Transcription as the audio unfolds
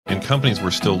In companies,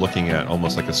 we're still looking at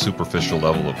almost like a superficial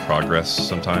level of progress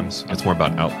sometimes. It's more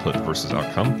about output versus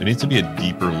outcome. There needs to be a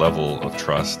deeper level of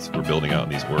trust we're building out in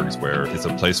these orgs where it's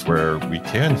a place where we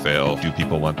can fail. Do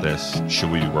people want this?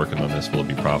 Should we be working on this? Will it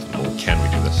be profitable? Can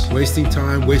we do this? Wasting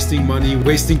time, wasting money,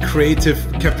 wasting creative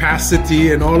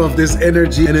capacity and all of this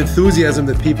energy and enthusiasm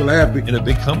that people have. In a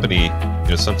big company,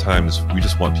 sometimes we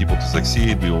just want people to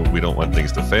succeed. We don't want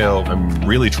things to fail. I'm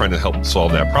really trying to help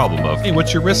solve that problem of, hey,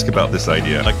 what's your risk about this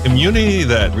idea? Like immunity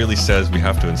that really says we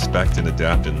have to inspect and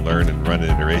adapt and learn and run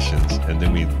iterations, and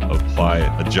then we apply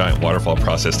a giant waterfall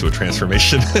process to a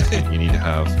transformation. You need to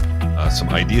have some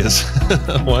ideas.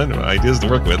 Ideas to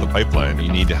work with, a pipeline.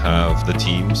 You need to have the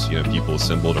teams, people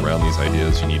assembled around these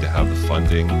ideas. You need to have the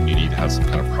funding. You need to have some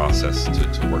kind of process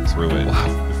to work through it.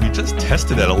 Wow, if we just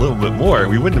tested that a little bit more,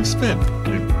 we wouldn't have spent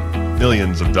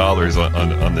millions of dollars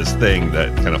on this thing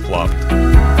that kind of flopped.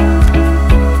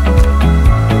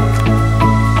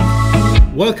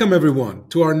 Welcome everyone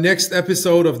to our next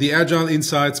episode of the Agile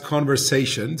Insights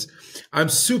Conversations. I'm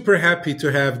super happy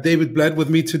to have David Bled with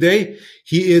me today.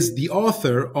 He is the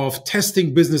author of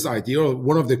Testing Business Idea, or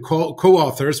one of the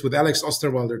co-authors with Alex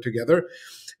Osterwalder together.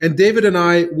 And David and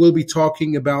I will be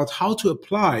talking about how to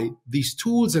apply these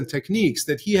tools and techniques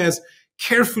that he has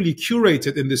carefully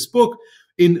curated in this book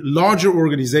in larger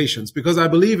organizations, because I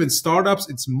believe in startups,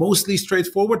 it's mostly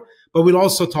straightforward, but we'll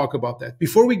also talk about that.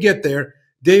 Before we get there,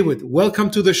 David, welcome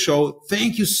to the show.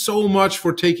 Thank you so much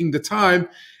for taking the time.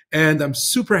 And I'm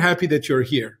super happy that you're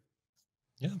here.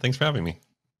 Yeah, thanks for having me.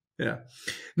 Yeah.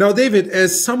 Now, David,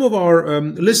 as some of our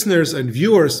listeners and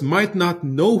viewers might not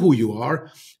know who you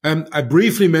are, I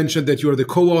briefly mentioned that you're the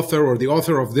co-author or the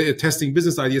author of the Testing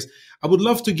Business Ideas. I would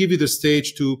love to give you the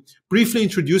stage to briefly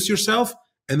introduce yourself,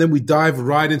 and then we dive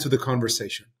right into the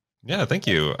conversation. Yeah, thank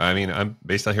you. I mean, I'm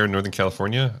based out here in Northern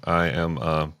California. I am,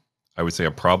 I would say,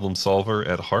 a problem solver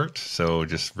at heart. So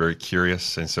just very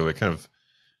curious. And so it kind of,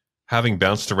 having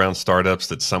bounced around startups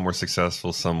that some were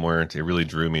successful, some weren't, it really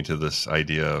drew me to this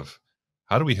idea of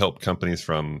how do we help companies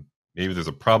from maybe there's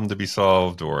a problem to be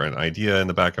solved or an idea in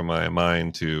the back of my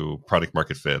mind to product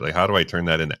market fit? Like, how do I turn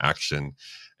that into action?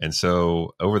 And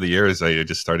so over the years, I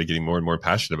just started getting more and more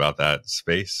passionate about that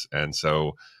space. And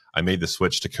so I made the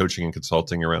switch to coaching and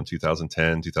consulting around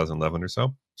 2010, 2011 or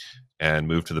so, and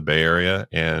moved to the Bay Area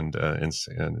and in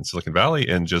Silicon Valley,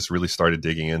 and just really started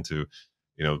digging into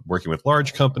working with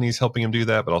large companies, helping them do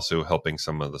that, but also helping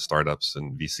some of the startups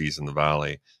and VCs in the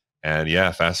Valley. And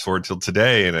yeah, fast forward till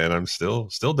today, and I'm still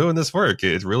doing this work.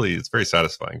 It's very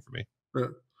satisfying for me.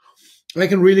 I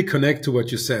can really connect to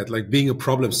what you said, like being a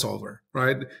problem solver,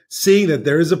 right? Seeing that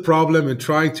there is a problem and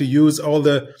trying to use all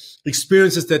the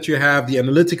experiences that you have, the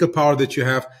analytical power that you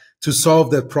have to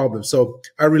solve that problem. So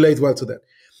I relate well to that.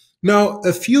 Now,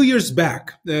 a few years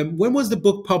back, when was the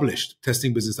book published,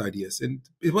 Testing Business Ideas? And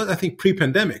it was, I think,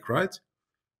 pre-pandemic, right?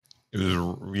 It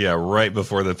was, yeah, right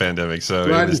before the pandemic. So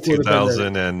right, it was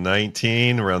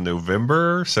 2019, around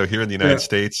November. So here in the United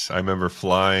States, I remember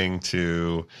flying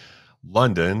to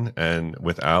London and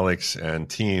with Alex and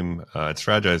team at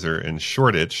Strategizer in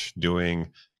Shoreditch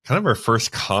doing kind of our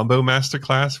first combo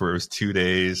masterclass, where it was 2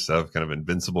 days of kind of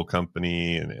Invincible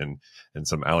Company and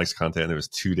some Alex content. There was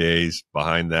 2 days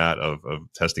behind that of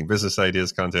testing business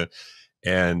ideas content.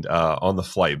 And on the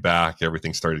flight back,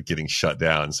 everything started getting shut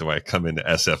down. So I come into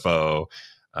SFO.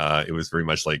 It was very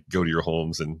much like go to your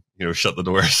homes and shut the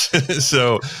doors.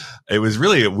 So it was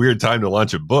really a weird time to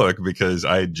launch a book because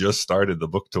I had just started the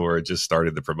book tour, just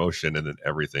started the promotion, and then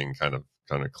everything kind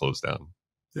of closed down.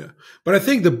 Yeah, but I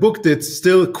think the book did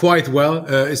still quite well,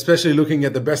 especially looking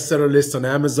at the bestseller list on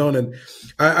Amazon. And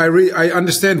I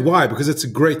understand why, because it's a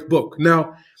great book.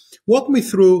 Now, walk me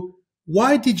through,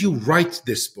 why did you write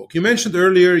this book? You mentioned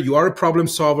earlier you are a problem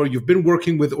solver. You've been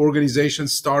working with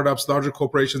organizations, startups, larger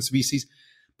corporations, VCs.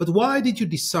 But why did you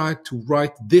decide to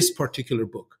write this particular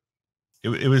book?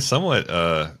 It was somewhat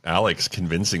Alex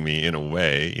convincing me in a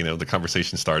way. The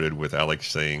conversation started with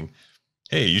Alex saying,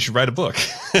 hey, you should write a book,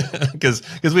 because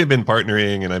we've been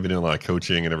partnering and I've been doing a lot of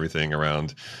coaching and everything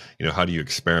around, how do you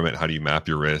experiment? How do you map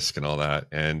your risk and all that?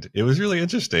 And it was really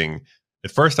interesting.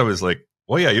 At first I was like,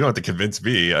 well, yeah, you don't have to convince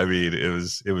me. I mean,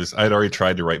 I'd already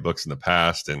tried to write books in the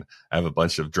past, and I have a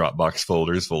bunch of Dropbox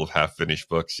folders full of half-finished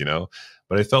books,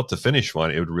 but I felt to finish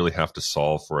one, it would really have to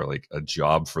solve for like a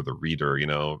job for the reader,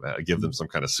 give them some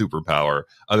kind of superpower.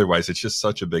 Otherwise, it's just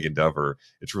such a big endeavor.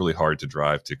 It's really hard to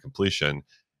drive to completion.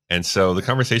 And so the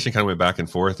conversation kind of went back and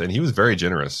forth, and he was very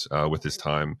generous with his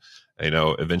time.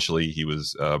 Eventually he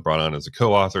was brought on as a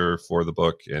co-author for the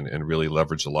book and really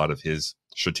leveraged a lot of his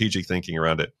strategic thinking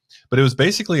around it. But it was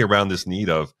basically around this need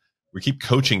of we keep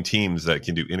coaching teams that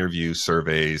can do interviews,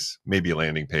 surveys, maybe a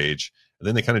landing page, and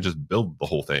then they kind of just build the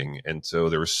whole thing. And so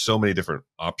there were so many different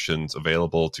options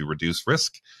available to reduce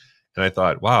risk. And I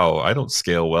thought, wow, I don't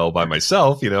scale well by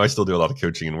myself. I still do a lot of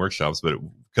coaching and workshops, but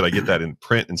could I get that in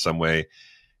print in some way?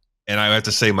 And I have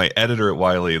to say, my editor at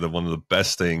Wiley, one of the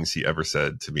best things he ever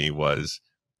said to me was,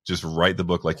 just write the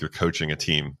book like you're coaching a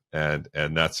team. And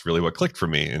that's really what clicked for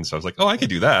me. And so I was like, oh, I could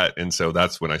do that. And so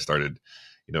that's when I started,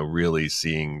 really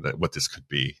seeing what this could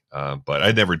be. But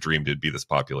I never dreamed it'd be this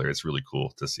popular. It's really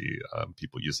cool to see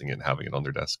people using it and having it on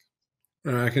their desk.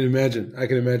 I can imagine.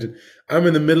 I'm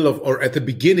in the middle of, or at the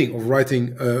beginning of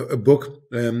writing a book.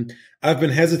 I've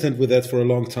been hesitant with that for a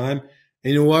long time.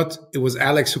 And you know what? It was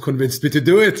Alex who convinced me to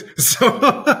do it. So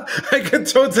I can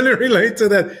totally relate to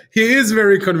that. He is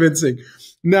very convincing.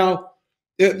 Now,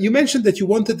 you mentioned that you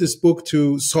wanted this book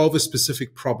to solve a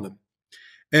specific problem.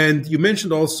 And you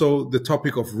mentioned also the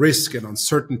topic of risk and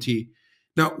uncertainty.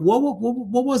 Now, what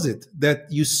was it that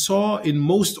you saw in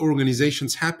most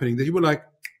organizations happening that you were like,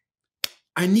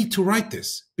 I need to write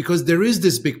this because there is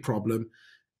this big problem?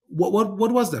 What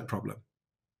was that problem?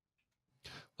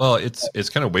 Well, it's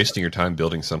kind of wasting your time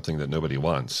building something that nobody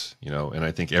wants, and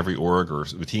I think every org or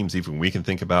the teams even we can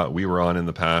think about, we were on in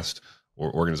the past,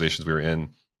 or organizations we were in,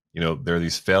 there are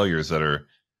these failures that are,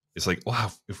 it's like, wow,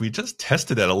 if we just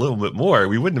tested that a little bit more,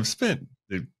 we wouldn't have spent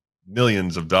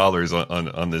millions of dollars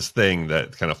on this thing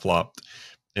that kind of flopped.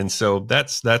 And so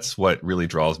that's what really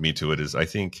draws me to it. Is I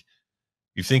think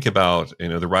you think about,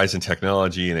 the rise in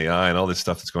technology and AI and all this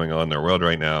stuff that's going on in our world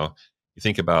right now. You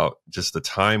think about just the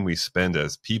time we spend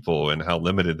as people and how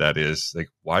limited that is. Like,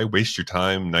 why waste your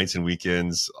time nights and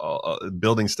weekends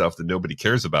building stuff that nobody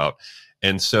cares about?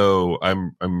 And so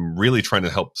I'm really trying to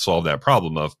help solve that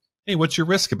problem of, hey, what's your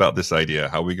risk about this idea?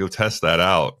 How we go test that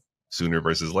out sooner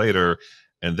versus later,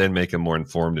 and then make a more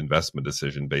informed investment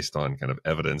decision based on kind of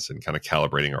evidence and kind of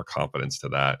calibrating our confidence to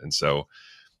that. And so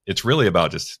it's really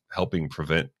about just helping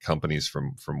prevent companies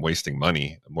from wasting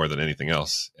money more than anything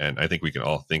else. And I think we can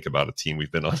all think about a team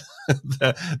we've been on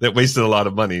that wasted a lot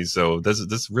of money. So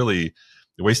this really,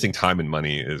 wasting time and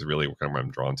money is really kind of what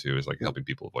I'm drawn to, is like helping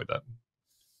people avoid that.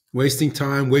 Wasting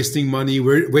time, wasting money,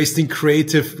 we're wasting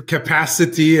creative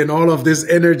capacity and all of this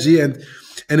energy and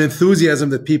enthusiasm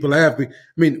that people have.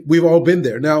 We've all been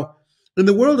there. Now, in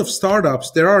the world of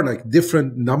startups, there are like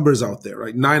different numbers out there,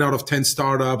 right? 9 out of 10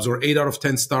 startups or 8 out of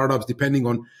 10 startups, depending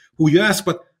on who you ask.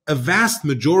 But a vast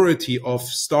majority of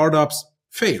startups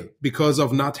fail because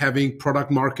of not having product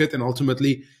market and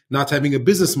ultimately not having a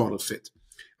business model fit.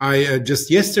 I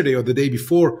just yesterday or the day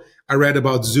before, I read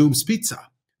about Zoom's Pizza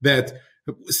that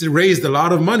raised a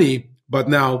lot of money, but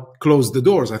now closed the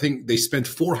doors. I think they spent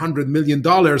 $400 million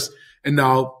and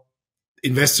now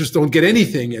investors don't get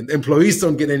anything and employees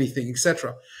don't get anything,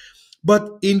 etc. But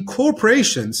in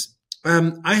corporations,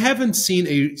 I haven't seen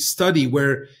a study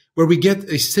where we get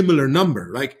a similar number.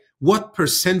 Like, what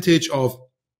percentage of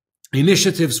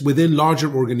initiatives within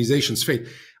larger organizations fail?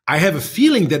 I have a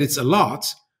feeling that it's a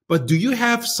lot, but do you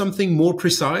have something more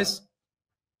precise?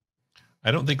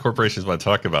 I don't think corporations want to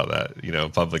talk about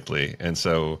that, publicly. And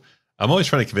so I'm always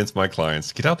trying to convince my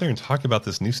clients, get out there and talk about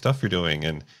this new stuff you're doing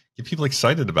and get people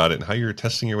excited about it and how you're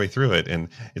testing your way through it. And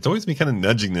it's always me kind of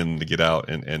nudging them to get out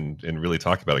and really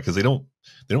talk about it, because they don't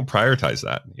prioritize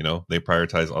that. They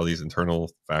prioritize all these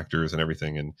internal factors and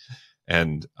everything.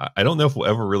 And I don't know if we'll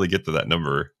ever really get to that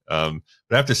number. But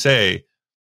I have to say,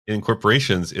 in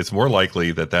corporations, it's more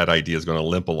likely that idea is going to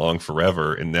limp along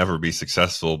forever and never be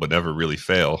successful, but never really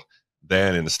fail,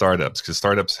 than in the startups, because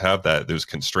startups have those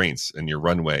constraints in your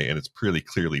runway, and it's pretty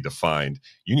clearly defined.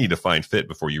 You need to find fit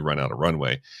before you run out of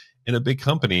runway. In a big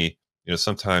company,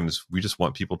 sometimes we just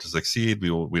want people to succeed.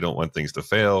 We don't want things to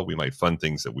fail. We might fund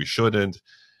things that we shouldn't.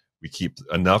 We keep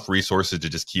enough resources to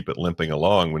just keep it limping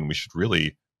along, when we should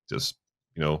really just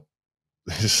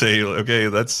say, okay,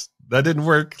 that didn't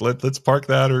work. Let's park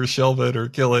that or shelve it or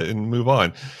kill it and move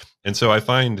on. And so I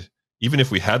find, even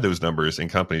if we had those numbers in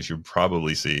companies, you'd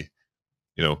probably see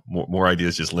more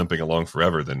ideas just limping along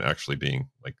forever than actually being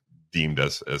like deemed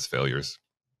as failures.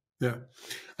 Yeah.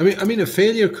 I mean, a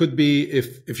failure could be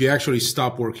if you actually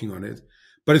stop working on it,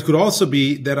 but it could also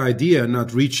be that idea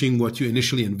not reaching what you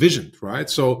initially envisioned, right?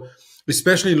 So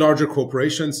especially in larger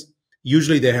corporations,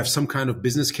 usually they have some kind of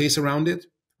business case around it,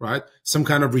 right? Some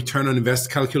kind of return on invest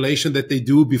calculation that they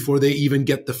do before they even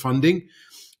get the funding.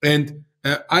 And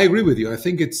I agree with you. I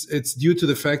think it's due to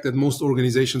the fact that most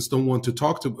organizations don't want to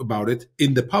talk about it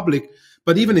in the public,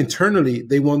 but even internally,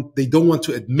 they don't want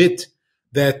to admit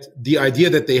that the idea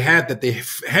that they had, that they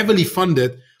heavily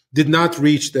funded, did not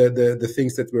reach the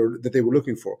things that they were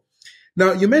looking for.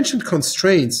 Now, you mentioned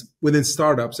constraints within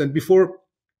startups. And before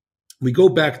we go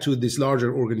back to these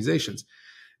larger organizations,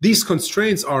 these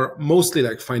constraints are mostly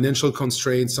like financial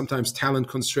constraints, sometimes talent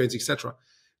constraints, etc.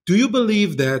 Do you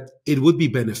believe that it would be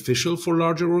beneficial for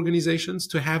larger organizations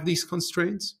to have these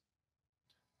constraints?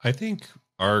 I think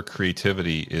our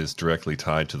creativity is directly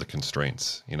tied to the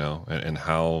constraints, and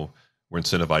how we're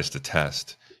incentivized to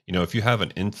test. If you have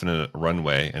an infinite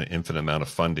runway and an infinite amount of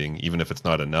funding, even if it's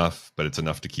not enough, but it's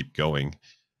enough to keep going,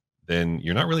 then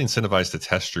you're not really incentivized to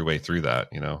test your way through that.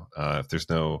 If there's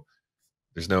no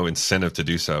incentive to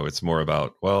do so, it's more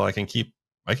about, well, I can keep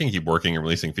working and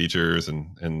releasing features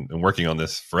and working on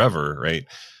this forever, right?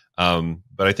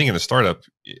 But I think in a startup,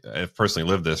 I've personally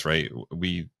lived this, right?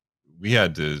 We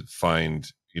had to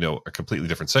find a completely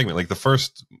different segment. Like the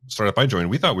first startup I joined,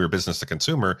 we thought we were business to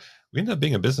consumer. We ended up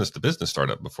being a business to business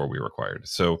startup before we were acquired.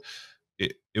 So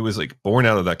it was like born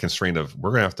out of that constraint of,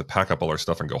 we're going to have to pack up all our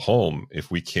stuff and go home if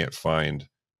we can't find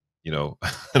an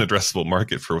addressable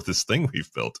market for this thing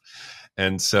we've built.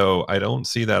 And so I don't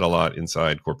see that a lot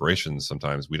inside corporations.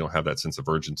 Sometimes we don't have that sense of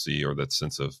urgency or that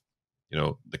sense of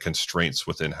the constraints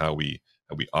within how we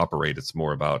operate. It's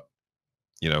more about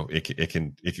we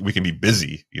can be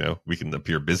busy, we can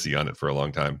appear busy on it for a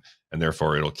long time, and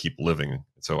therefore it'll keep living.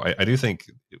 So I do think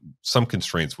some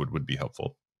constraints would be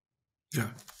helpful. Yeah,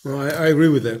 well, I agree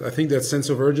with that. I think that sense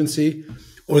of urgency,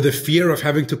 or the fear of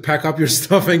having to pack up your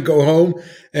stuff and go home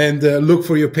and look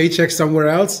for your paycheck somewhere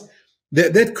else,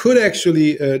 that could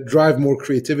actually drive more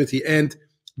creativity and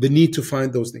the need to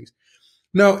find those things.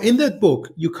 Now, in that book,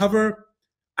 you cover,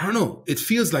 I don't know, it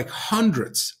feels like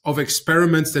hundreds of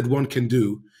experiments that one can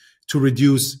do to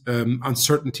reduce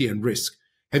uncertainty and risk.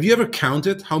 Have you ever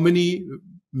counted how many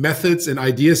methods and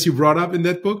ideas you brought up in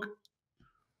that book?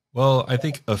 Well, I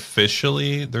think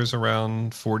officially there's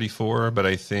around 44, but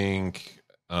I think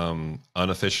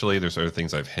unofficially there's other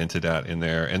things I've hinted at in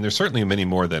there. And there's certainly many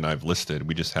more than I've listed.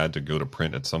 We just had to go to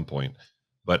print at some point.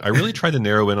 But I really tried to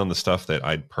narrow in on the stuff that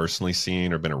I'd personally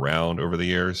seen or been around over the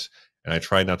years. And I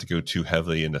tried not to go too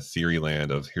heavily into theory land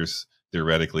of here's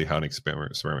theoretically how an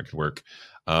experiment could work.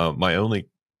 My only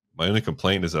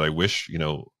complaint is that I wish,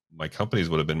 my companies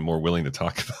would have been more willing to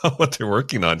talk about what they're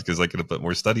working on, because I could have put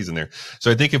more studies in there. So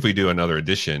I think if we do another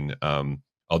edition,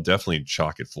 I'll definitely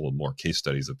chock it full of more case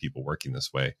studies of people working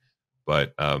this way.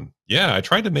 But yeah, I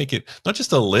tried to make it not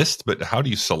just a list, but how do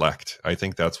you select? I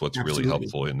think that's what's Absolutely. really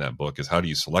helpful in that book, is how do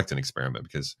you select an experiment?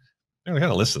 Because we got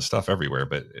a list of stuff everywhere,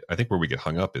 but I think where we get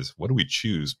hung up is, what do we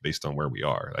choose based on where we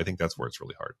are? I think that's where it's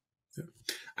really hard.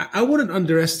 I wouldn't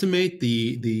underestimate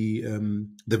the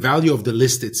value of the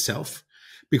list itself,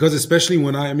 because especially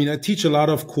when I teach a lot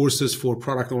of courses for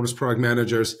product owners, product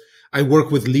managers. I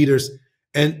work with leaders,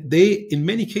 and they, in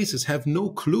many cases, have no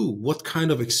clue what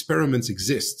kind of experiments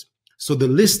exist. So the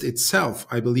list itself,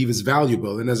 I believe, is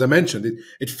valuable. And as I mentioned,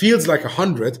 it feels like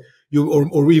 100,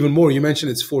 or even more. You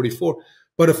mentioned it's 44.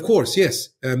 But of course, yes,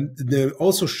 they're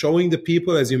also showing the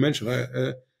people, as you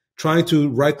mentioned, trying to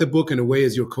write the book in a way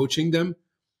as you're coaching them,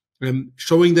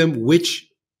 showing them which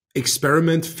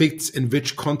experiment fits in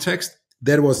which context.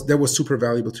 That was super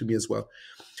valuable to me as well.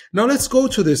 Now let's go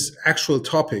to this actual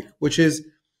topic, which is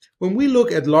when we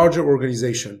look at larger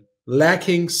organization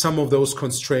lacking some of those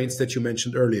constraints that you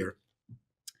mentioned earlier.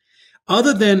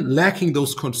 Other than lacking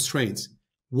those constraints,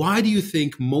 why do you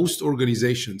think most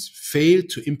organizations fail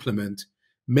to implement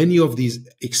many of these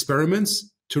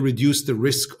experiments to reduce the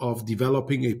risk of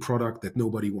developing a product that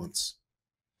nobody wants?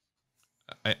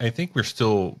 I think we're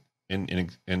still in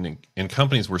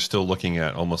companies, we're still looking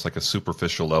at almost like a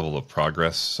superficial level of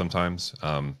progress. Sometimes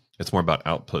it's more about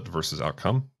output versus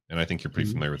outcome, and I think you're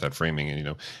pretty familiar with that framing.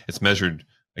 And it's measured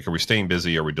like, are we staying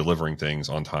busy? Are we delivering things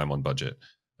on time, on budget,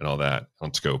 and all that,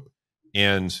 on scope?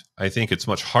 And I think it's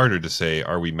much harder to say,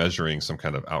 are we measuring some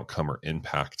kind of outcome or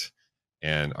impact?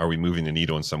 And are we moving the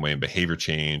needle in some way in behavior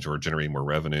change or generating more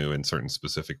revenue in certain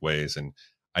specific ways? And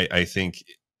I think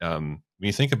when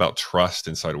you think about trust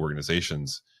inside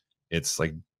organizations, it's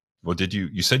like, well,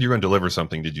 you said you're going to deliver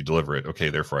something. Did you deliver it? Okay,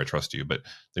 therefore I trust you. But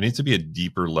there needs to be a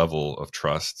deeper level of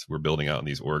trust we're building out in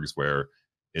these orgs, where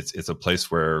it's a place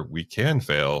where we can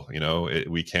fail.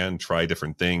 We can try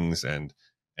different things, and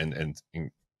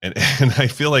I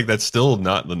feel like that's still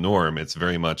not the norm. It's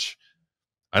very much,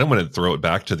 I don't want to throw it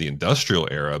back to the industrial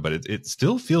era, but it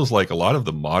still feels like a lot of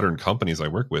the modern companies I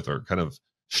work with are kind of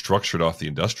structured off the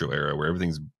industrial era, where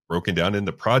everything's broken down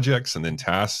into projects and then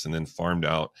tasks and then farmed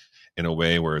out in a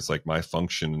way where it's like, my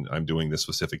function, I'm doing this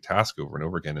specific task over and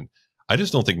over again. And I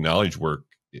just don't think knowledge work,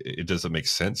 it doesn't make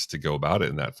sense to go about it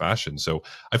in that fashion. So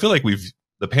I feel like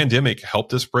the pandemic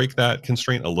helped us break that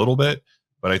constraint a little bit,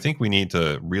 But I think we need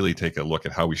to really take a look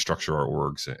at how we structure our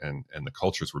orgs and the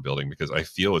cultures we're building, because I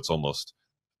feel it's almost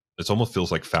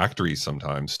feels like factories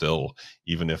sometimes still,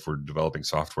 even if we're developing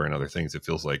software and other things. It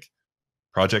feels like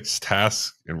projects,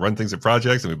 tasks, and run things at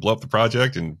projects, and we blow up the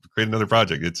project and create another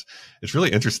project. It's really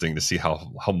interesting to see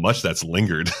how much that's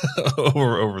lingered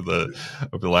over the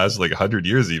last like 100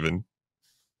 years even.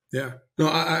 Yeah, no,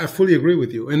 I fully agree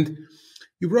with you. And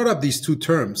you brought up these two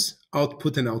terms,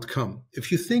 output and outcome.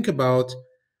 If you think about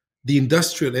the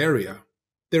industrial area,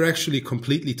 they're actually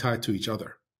completely tied to each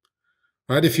other,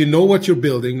 right? If you know what you're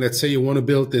building, let's say you want to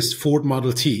build this Ford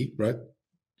Model T, right?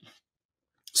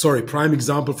 Sorry, prime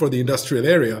example for the industrial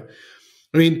area.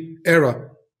 I mean,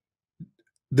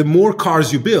 the more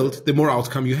cars you build, the more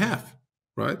outcome you have,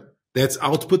 right? That's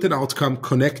output and outcome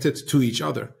connected to each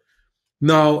other.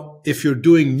 Now, if you're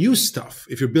doing new stuff,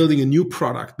 if you're building a new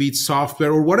product, be it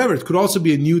software or whatever, it could also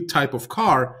be a new type of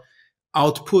car,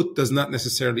 output does not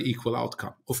necessarily equal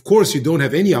outcome. Of course, you don't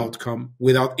have any outcome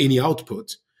without any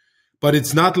output, but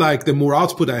it's not like the more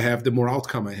output I have, the more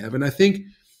outcome I have. And I think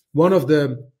one of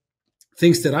the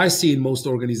things that I see in most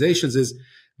organizations is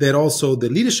that also the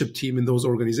leadership team in those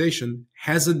organizations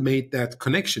hasn't made that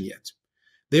connection yet.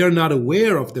 They are not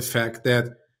aware of the fact that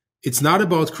it's not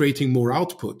about creating more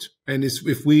output. And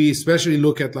if we especially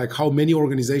look at like how many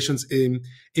organizations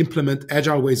implement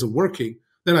agile ways of working,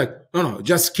 they're like, no,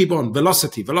 just keep on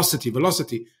velocity, velocity,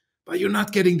 velocity, but you're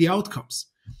not getting the outcomes.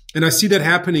 And I see that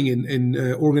happening in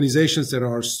organizations that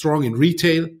are strong in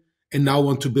retail and now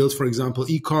want to build, for example,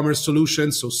 e-commerce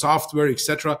solutions, so software,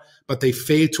 etc., but they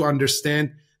fail to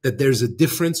understand that there's a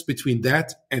difference between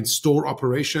that and store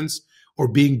operations or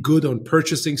being good on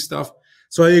purchasing stuff.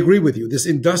 So I agree with you. This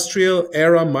industrial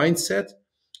era mindset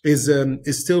is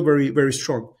still very, very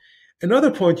strong.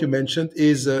 Another point you mentioned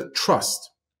is trust,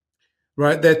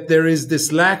 right? That there is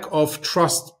this lack of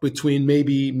trust between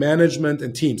maybe management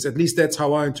and teams. At least that's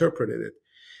how I interpreted it.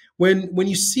 When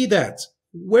you see that,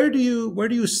 where do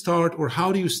you start, or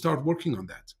how do you start working on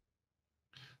that?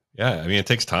 Yeah, I mean, it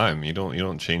takes time. You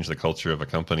don't change the culture of a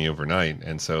company overnight.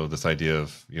 And so this idea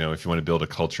of, if you want to build a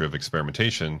culture of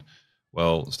experimentation,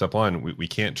 well, step one, we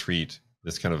can't treat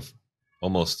this kind of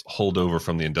almost holdover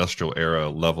from the industrial era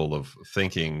level of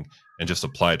thinking and just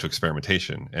apply it to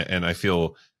experimentation. And I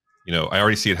feel, I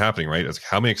already see it happening, right? It's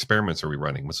how many experiments are we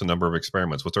running? What's the number of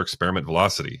experiments? What's our experiment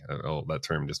velocity? Oh, that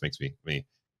term just makes me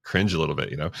cringe a little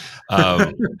bit,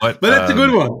 but that's a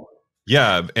good one.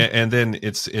 Yeah, and then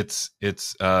it's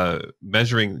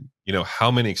measuring, how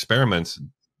many experiments.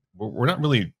 We're not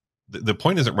really. The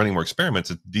point isn't running more experiments;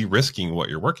 it's de-risking what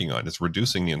you're working on. It's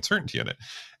reducing the uncertainty in it,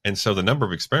 and so the number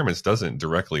of experiments doesn't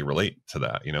directly relate to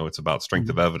that. It's about strength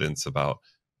of evidence, about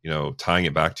tying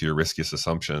it back to your riskiest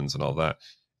assumptions and all that.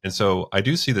 And so I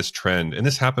do see this trend, and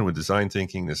this happened with design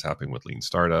thinking. This happened with lean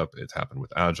startup. It's happened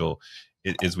with agile.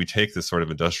 It is we take this sort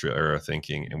of industrial era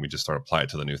thinking and we just start apply it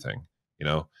to the new thing.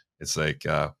 It's like,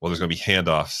 well, there's going to be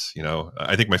handoffs.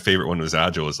 I think my favorite one was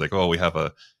agile. Is like, oh, we have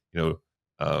a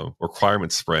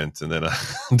requirement sprint and then a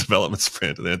development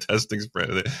sprint and then a testing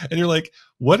sprint, and you're like,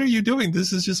 what are you doing?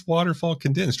 This is just waterfall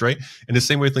condensed, right? And the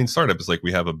same way with lean startup is like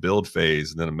we have a build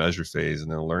phase and then a measure phase and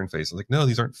then a learn phase. It's like, no,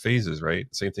 these aren't phases, right?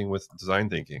 Same thing with design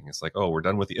thinking. It's like, oh, we're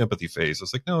done with the empathy phase.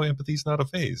 It's like, no, empathy is not a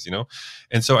phase,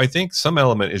 And so I think some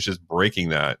element is just breaking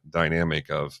that dynamic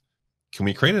of, can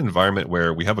we create an environment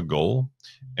where we have a goal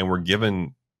and we're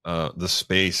given the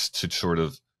space to sort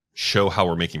of show how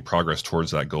we're making progress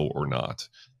towards that goal or not?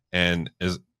 And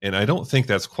I don't think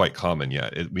that's quite common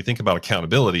yet. We think about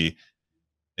accountability,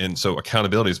 and so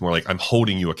accountability is more like, I'm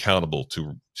holding you accountable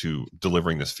to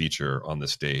delivering this feature on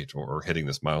this date or hitting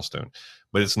this milestone.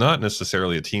 But it's not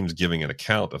necessarily a team's giving an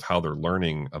account of how they're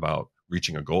learning about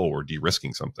reaching a goal or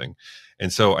de-risking something.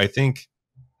 And so I think,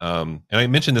 and I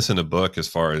mentioned this in a book as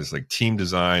far as like team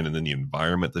design and then the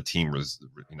environment the team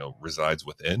resides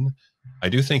within. I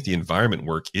do think the environment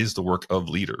work is the work of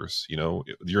leaders.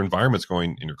 Your environment's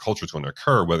going and your culture is going to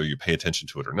occur whether you pay attention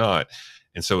to it or not.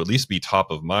 And so at least be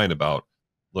top of mind about,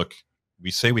 look,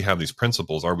 we say we have these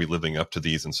principles. Are we living up to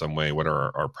these in some way? What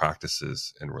are our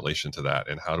practices in relation to that?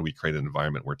 And how do we create an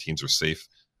environment where teams are safe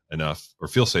enough or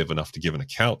feel safe enough to give an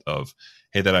account of,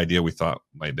 hey, that idea we thought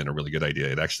might have been a really good idea,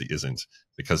 it actually isn't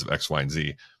because of X, Y, and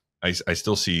Z. I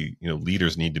still see,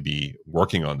 leaders need to be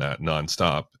working on that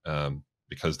nonstop,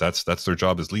 because that's their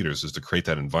job as leaders, is to create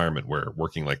that environment where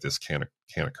working like this can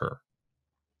occur.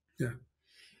 Yeah.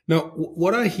 Now,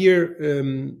 what I hear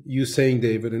you saying,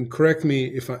 David, and correct me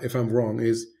if I'm wrong,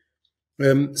 is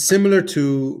similar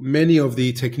to many of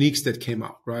the techniques that came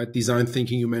out, right? Design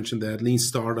thinking, you mentioned that, lean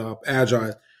startup,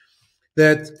 agile.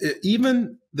 that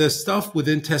even the stuff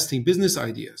within testing business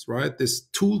ideas, right? This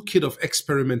toolkit of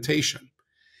experimentation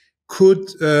could,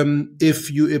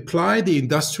 if you apply the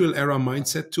industrial era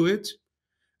mindset to it,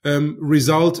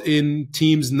 result in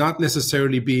teams not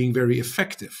necessarily being very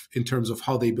effective in terms of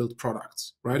how they build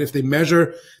products, right? If they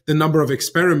measure the number of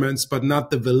experiments, but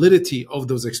not the validity of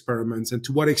those experiments and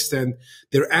to what extent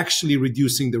they're actually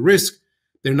reducing the risk,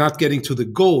 they're not getting to the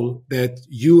goal that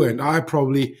you and I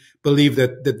probably believe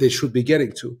that they should be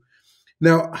getting to.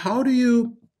 Now, how do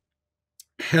you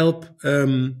help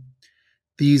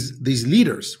these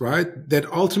leaders, right, that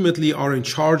ultimately are in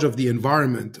charge of the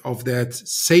environment, of that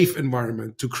safe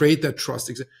environment, to create that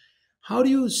trust? How do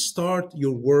you start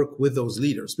your work with those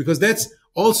leaders? Because that's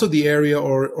also the area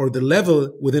or the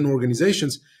level within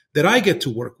organizations that I get to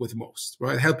work with most,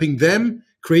 right? Helping them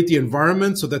create the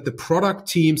environment so that the product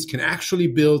teams can actually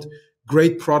build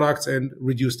great products and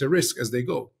reduce the risk as they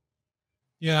go.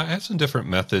 Yeah, I have some different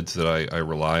methods that I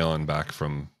rely on back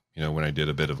from, when I did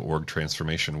a bit of org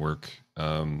transformation work.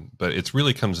 But it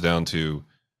really comes down to,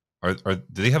 do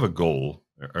they have a goal?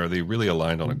 Are they really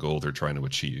aligned on a goal they're trying to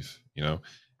achieve? And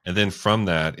then from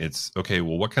that, it's okay,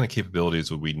 well, what kind of capabilities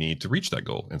would we need to reach that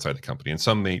goal inside the company? And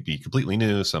some may be completely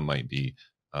new, some might be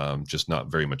just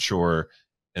not very mature.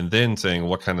 And then saying,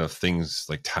 what kind of things,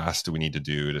 like tasks, do we need to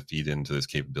do to feed into those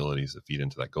capabilities, to feed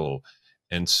into that goal?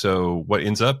 And so what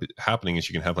ends up happening is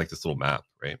you can have like this little map,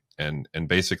 right? And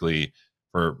basically,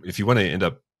 if you want to end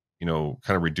up,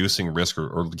 kind of reducing risk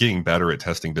or getting better at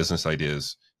testing business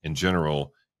ideas in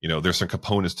general, there's some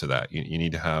components to that. You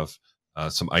need to have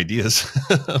some ideas,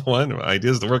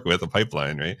 ideas to work with, a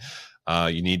pipeline, right?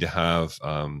 You need to have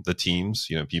the teams,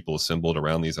 people assembled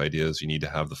around these ideas. You need to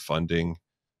have the funding,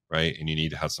 right? And you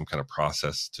need to have some kind of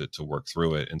process to work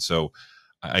through it. And so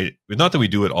not that we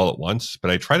do it all at once,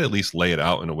 but I try to at least lay it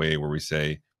out in a way where we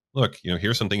say, look,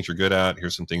 here's some things you're good at.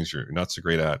 Here's some things you're not so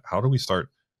great at. How do we start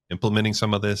implementing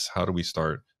some of this? How do we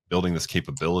start building this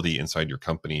capability inside your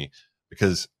company?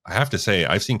 Because I have to say,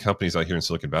 I've seen companies out here in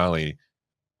Silicon Valley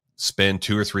spend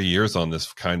 2 or 3 years on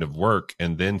this kind of work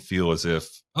and then feel as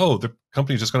if, oh, the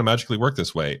company's just going to magically work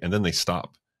this way. And then they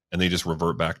stop and they just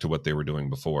revert back to what they were doing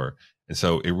before. And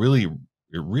so it really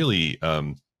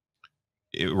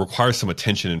it requires some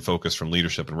attention and focus from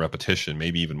leadership and repetition,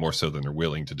 maybe even more so than they're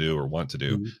willing to do or want to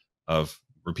do, of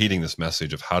repeating this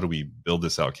message of how do we build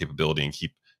this out capability and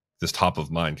keep this top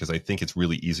of mind? Because I think it's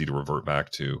really easy to revert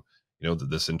back to,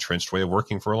 this entrenched way of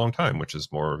working for a long time, which is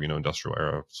more, industrial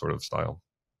era sort of style.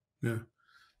 Yeah.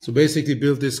 So basically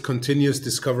build this continuous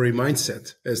discovery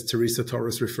mindset, as Teresa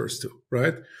Torres refers to,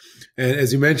 right? And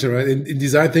as you mentioned, right, in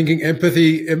design thinking,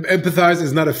 empathize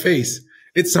is not a phase.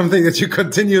 It's something that you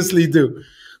continuously do.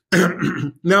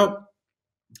 Now,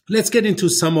 let's get into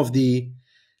some of the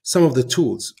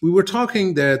tools. We were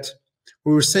saying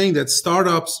that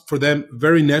startups, for them,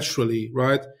 very naturally,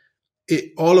 right,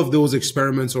 all of those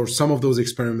experiments or some of those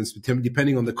experiments,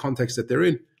 depending on the context that they're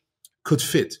in, could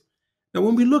fit. Now,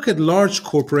 when we look at large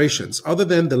corporations, other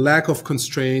than the lack of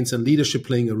constraints and leadership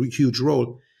playing a huge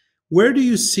role, where do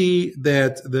you see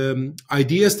that the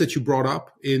ideas that you brought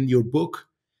up in your book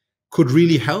could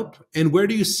really help? And where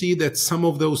do you see that some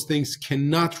of those things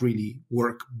cannot really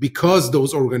work because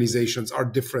those organizations are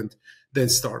different than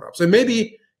startups? And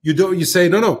maybe you say,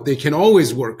 no, they can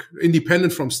always work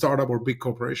independent from startup or big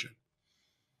corporation.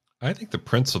 I think the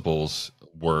principles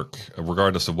work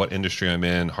regardless of what industry I'm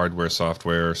in, hardware,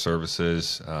 software,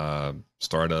 services,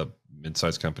 startup,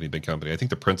 mid-sized company, big company. I think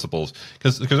the principles,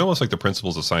 because almost like the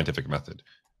principles of scientific method,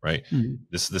 right? Mm-hmm.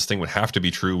 This thing would have to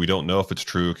be true. We don't know if it's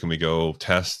true. Can we go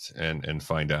test and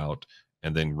find out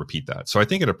and then repeat that? So I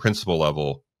think at a principle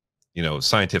level,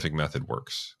 scientific method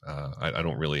works. I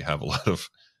don't really have a lot of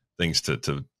things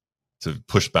to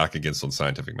push back against on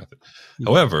scientific method. Mm-hmm.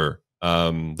 However,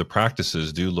 the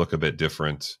practices do look a bit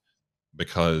different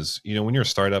because, when you're a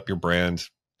startup, your brand,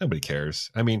 nobody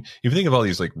cares. I mean, if you think of all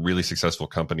these like really successful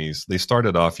companies, they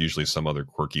started off usually some other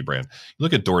quirky brand. You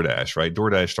look at DoorDash, right?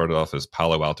 DoorDash started off as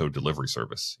Palo Alto delivery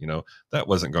service. That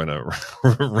wasn't going to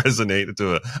resonate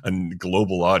to a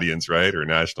global audience, right? Or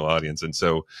national audience. And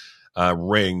so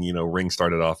Ring, Ring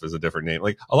started off as a different name.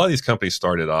 Like a lot of these companies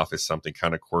started off as something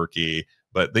kind of quirky,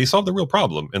 but they solved the real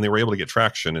problem and they were able to get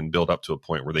traction and build up to a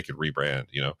point where they could rebrand,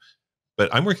 But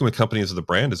I'm working with companies where the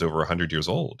brand is over 100 years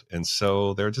old. And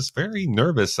so they're just very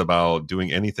nervous about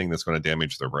doing anything that's going to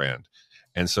damage their brand.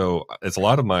 And so it's a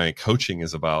lot of my coaching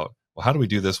is about, well, how do we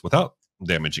do this without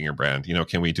damaging your brand?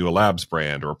 Can we do a labs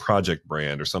brand or a project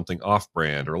brand or something off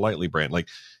brand or lightly brand? Like,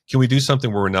 can we do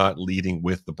something where we're not leading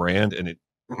with the brand and it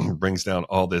brings down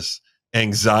all this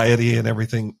anxiety and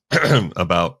everything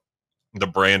about the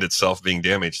brand itself being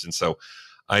damaged. And so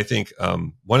I think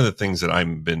one of the things that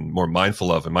I've been more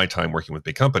mindful of in my time working with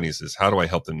big companies is how do I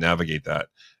help them navigate that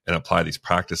and apply these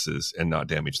practices and not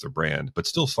damage their brand, but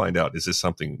still find out, is this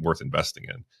something worth investing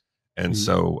in? And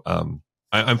so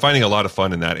I'm finding a lot of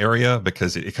fun in that area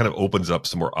because it kind of opens up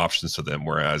some more options to them.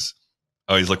 Whereas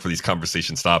I always look for these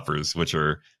conversation stoppers, which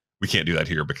are, we can't do that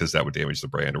here because that would damage the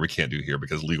brand, or we can't do here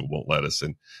because legal won't let us.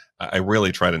 And I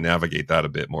really try to navigate that a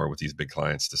bit more with these big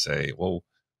clients to say, well,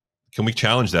 can we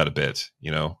challenge that a bit?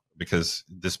 Because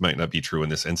this might not be true in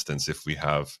this instance if we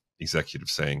have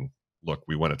executives saying, look,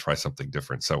 we want to try something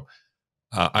different. So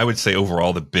I would say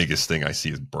overall, the biggest thing I see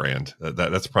is brand.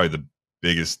 That's probably the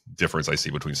biggest difference I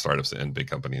see between startups and big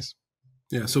companies.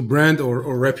 Yeah, so brand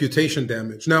or reputation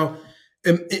damage. Now,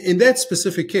 in that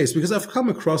specific case, because I've come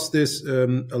across this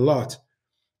a lot,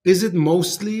 is it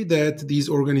mostly that these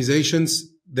organizations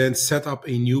then set up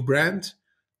a new brand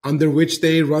under which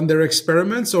they run their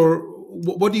experiments, or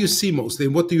what do you see mostly?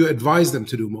 What do you advise them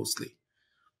to do mostly?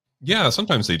 Yeah,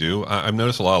 sometimes they do. I've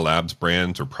noticed a lot of labs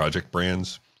brands or project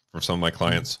brands for some of my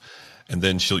clients. And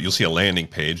then you'll see a landing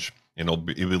page and it'll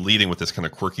be leading with this kind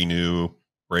of quirky new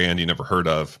brand you never heard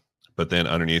of. But then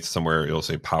underneath somewhere, it'll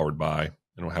say powered by, and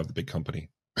it'll have the big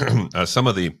company. Some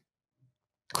of the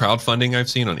crowdfunding I've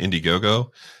seen on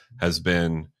Indiegogo has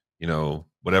been,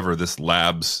 whatever this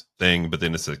labs thing, but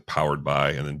then it's like powered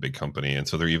by and then big company. And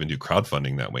so they even do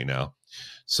crowdfunding that way now.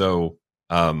 So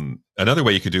another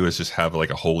way you could do is just have like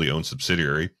a wholly owned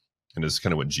subsidiary. And it's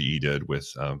kind of what GE did with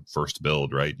First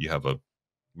Build, right? You have a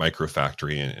micro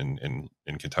factory in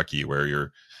Kentucky where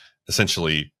you're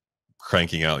essentially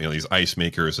cranking out, these ice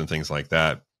makers and things like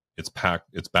that. It's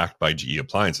backed by GE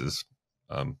appliances,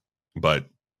 but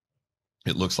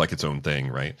it looks like its own thing,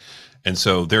 right? And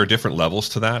so there are different levels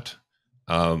to that.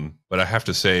 But I have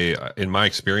to say, in my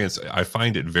experience, I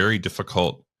find it very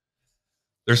difficult.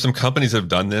 There's some companies that have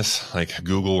done this, like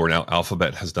Google or now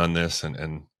Alphabet has done this,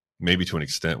 and maybe to an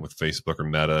extent with Facebook or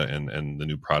Meta and the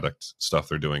new product stuff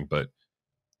they're doing. But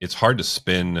it's hard to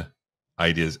spin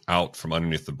ideas out from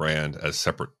underneath the brand as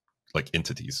separate like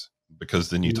entities, because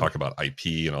then you talk about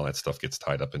IP and all that stuff gets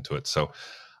tied up into it. So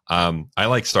I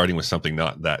like starting with something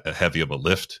not that heavy of a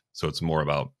lift. So it's more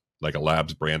about like a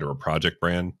labs brand or a project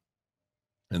brand,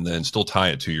 and then still tie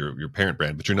it to your parent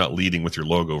brand, but you're not leading with your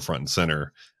logo front and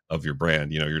center of your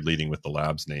brand. You're leading with the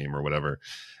labs name or whatever.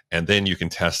 And then you can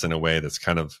test in a way that's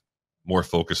kind of more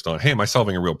focused on, hey, am I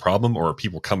solving a real problem, or are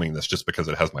people coming to this just because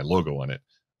it has my logo on it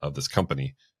of this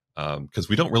company? Because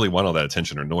we don't really want all that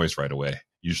attention or noise right away.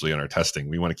 Usually in our testing,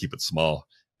 we want to keep it small.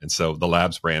 And so the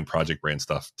labs brand, project brand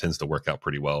stuff tends to work out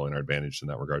pretty well in our advantage in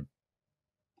that regard.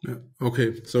 Yeah.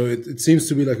 Okay. So it seems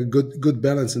to be like a good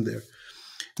balance in there.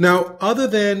 Now, other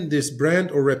than this brand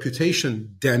or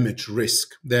reputation damage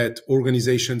risk that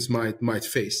organizations might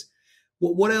face,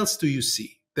 what else do you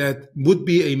see that would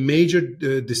be a major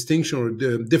distinction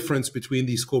or difference between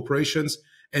these corporations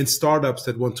and startups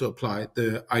that want to apply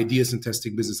the ideas and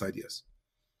testing business ideas?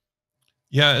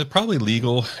 Yeah, probably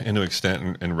legal to an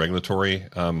extent and regulatory.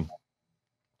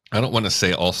 I don't want to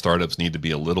say all startups need to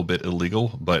be a little bit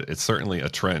illegal, but it's certainly a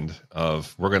trend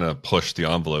of we're going to push the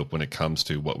envelope when it comes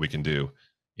to what we can do.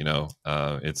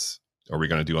 Are we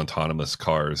going to do autonomous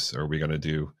cars? Are we going to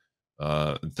do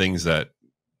things that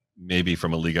maybe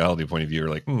from a legality point of view are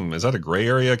like, is that a gray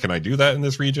area? Can I do that in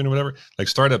this region or whatever? Like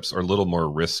startups are a little more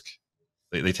risk.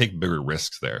 They take bigger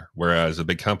risks there. Whereas a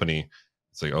big company,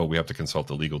 it's like, oh, we have to consult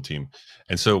the legal team.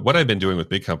 And so what I've been doing with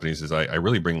big companies is I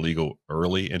really bring legal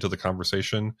early into the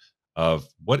conversation of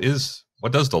what does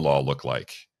the law look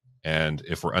like? And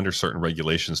if we're under certain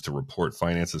regulations to report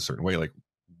finance a certain way, like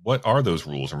what are those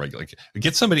rules and regulations? Like,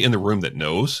 get somebody in the room that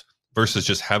knows versus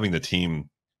just having the team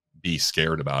be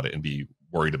scared about it and be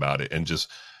worried about it. And just,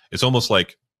 it's almost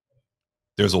like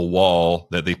there's a wall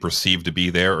that they perceive to be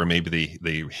there, or maybe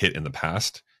they hit in the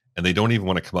past, and they don't even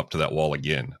want to come up to that wall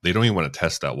again. They don't even want to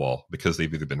test that wall because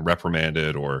they've either been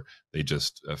reprimanded or they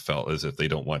just felt as if they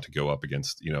don't want to go up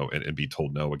against, and be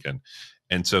told no again.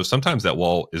 And so sometimes that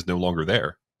wall is no longer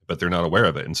there, but they're not aware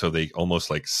of it. And so they almost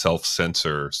like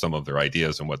self-censor some of their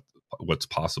ideas and what's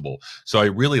possible. So I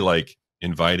really like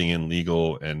inviting in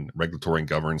legal and regulatory and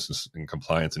governance and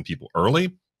compliance and people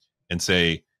early and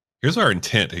say, here's our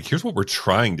intent. Here's what we're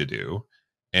trying to do.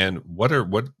 And what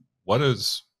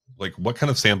kind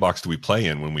of sandbox do we play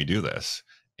in when we do this?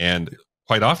 And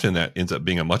quite often that ends up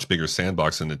being a much bigger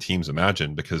sandbox than the teams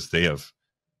imagine, because they have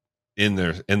in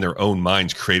their own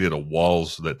minds created a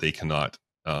walls that they cannot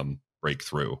break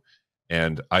through.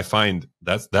 And I find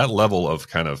that level of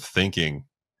kind of thinking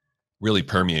really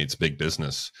permeates big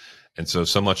business. And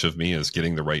so much of me is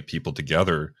getting the right people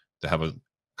together to have a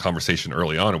conversation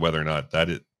early on of whether or not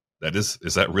is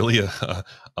that really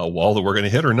a wall that we're going to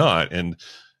hit or not. And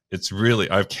it's really,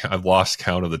 I've lost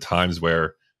count of the times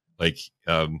where, like,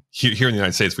 here in the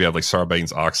United States, we have like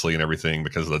Sarbanes-Oxley and everything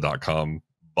because of the .com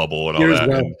bubble and all that.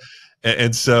 Well.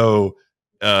 And so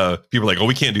people are like, oh,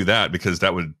 we can't do that because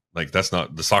that would, like, that's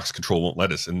not, the SOX control won't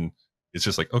let us. And it's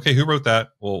just like, okay, who wrote that?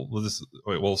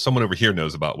 Well, someone over here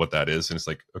knows about what that is. And it's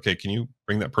like, okay, can you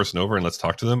bring that person over and let's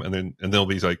talk to them? And they'll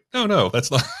be like, no, that's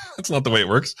not, that's not the way it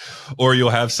works. Or you'll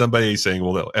have somebody saying,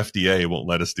 well, the FDA won't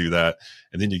let us do that.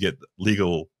 And then you get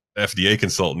legal FDA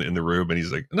consultant in the room and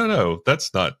he's like, no,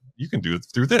 that's not, you can do it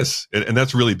through this. And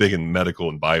that's really big in medical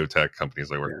and biotech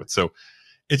companies I work with. So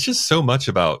it's just so much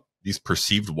about these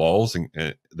perceived walls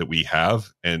that we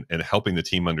have and helping the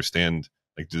team understand,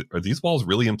 like, are these walls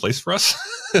really in place for us?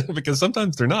 Because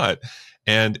sometimes they're not.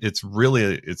 And it's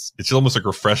really, it's almost like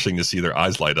refreshing to see their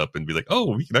eyes light up and be like,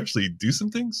 oh, we can actually do some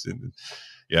things. And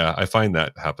yeah, I find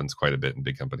that happens quite a bit in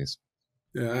big companies.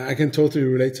 Yeah, I can totally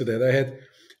relate to that. I had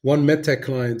one medtech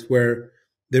client where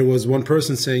there was one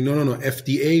person saying, no,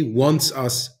 FDA wants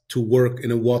us to work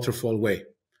in a waterfall way.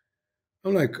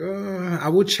 I'm like, I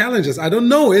would challenge this. I don't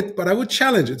know it, but I would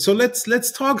challenge it. So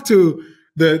let's talk to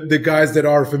the guys that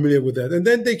are familiar with that. And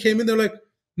then they came in, they're like,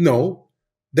 no,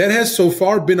 that has so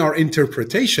far been our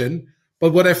interpretation.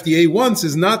 But what FDA wants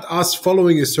is not us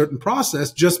following a certain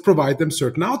process, just provide them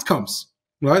certain outcomes,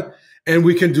 right? And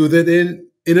we can do that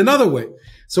in another way.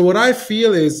 So what I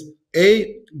feel is,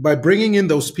 by bringing in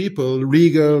those people,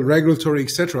 legal, regulatory,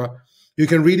 etc., you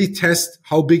can really test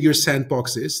how big your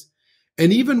sandbox is.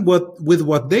 And even with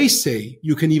what they say,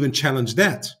 you can even challenge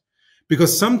that.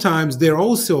 Because sometimes they're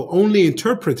also only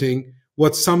interpreting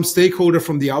what some stakeholder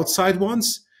from the outside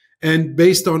wants. And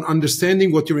based on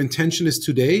understanding what your intention is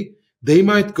today, they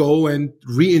might go and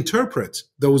reinterpret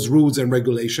those rules and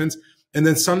regulations. And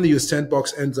then suddenly your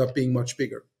sandbox ends up being much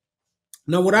bigger.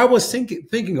 Now, what I was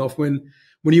thinking of when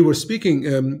you were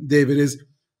speaking, David, is,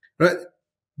 right,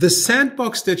 the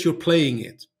sandbox that you're playing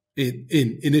in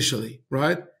initially,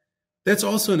 right? That's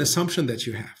also an assumption that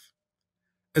you have.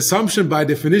 Assumption by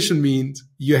definition means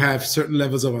you have certain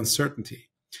levels of uncertainty.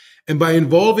 And by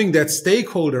involving that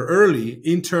stakeholder early,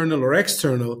 internal or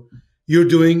external, you're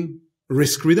doing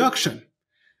risk reduction.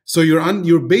 So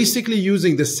you're basically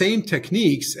using the same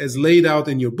techniques as laid out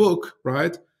in your book,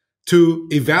 right, to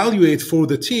evaluate for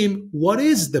the team what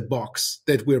is the box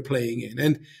that we're playing in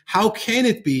and how can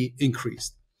it be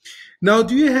increased. Now,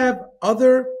 do you have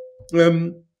other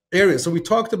areas? So we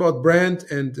talked about brand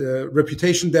and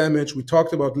reputation damage. We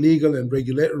talked about legal and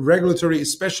regulatory,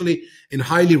 especially in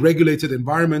highly regulated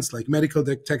environments like medical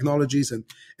technologies and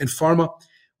pharma.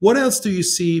 What else do you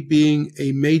see being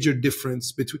a major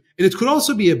difference between, and it could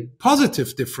also be a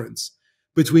positive difference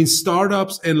between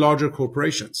startups and larger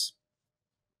corporations?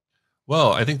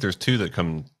 Well, I think there's two that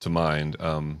come to mind.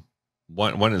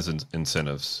 One is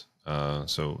incentives.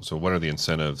 So what are the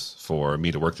incentives for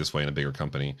me to work this way in a bigger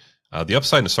company? The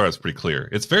upside in a startup is pretty clear.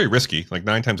 It's very risky. Like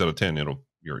 9 times out of 10,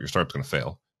 your startup's going to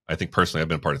fail. I think personally, I've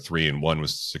been a part of 3, and 1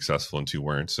 was successful and 2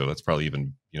 weren't. So that's probably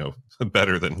even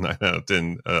better than 9 out of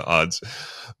 10 odds.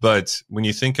 But when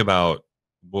you think about,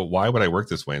 well, why would I work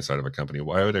this way inside of a company?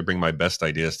 Why would I bring my best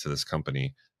ideas to this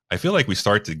company? I feel like we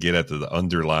start to get at the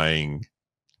underlying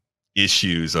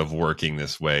issues of working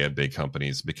this way at big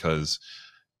companies, because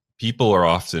people are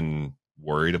often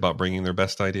worried about bringing their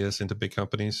best ideas into big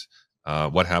companies.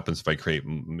 What happens if I create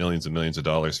millions and millions of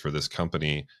dollars for this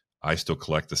company? I still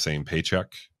collect the same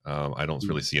paycheck. I don't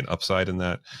really see an upside in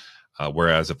that.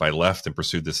 Whereas if I left and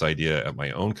pursued this idea at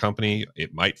my own company,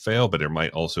 it might fail, but there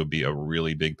might also be a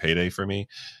really big payday for me.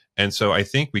 And so I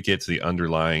think we get to the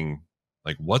underlying,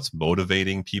 like, what's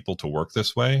motivating people to work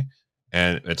this way?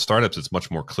 And at startups, it's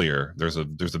much more clear. There's a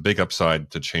big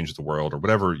upside to change the world, or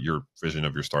whatever your vision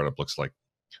of your startup looks like.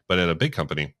 But at a big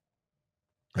company,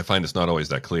 I find it's not always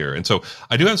that clear. And so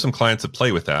I do have some clients that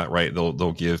play with that, right?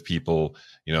 They'll give people,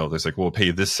 there's like, we'll pay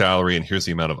you this salary and here's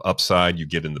the amount of upside you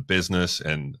get in the business,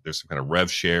 and there's some kind of rev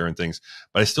share and things.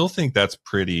 But I still think that's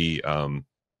pretty,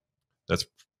 that's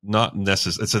not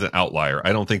necessary. It's an outlier.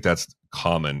 I don't think that's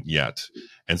common yet.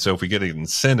 And so if we get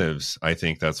incentives, I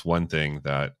think that's one thing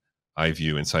that I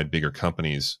view inside bigger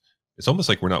companies. It's almost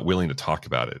like we're not willing to talk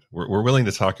about it. We're willing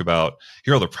to talk about,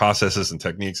 here are the processes and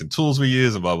techniques and tools we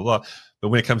use and blah, blah, blah. But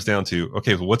when it comes down to,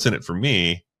 okay, well, what's in it for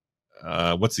me?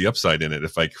 What's the upside in it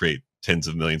if I create tens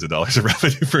of millions of dollars of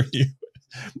revenue for you?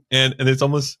 And it's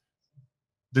almost,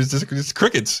 there's just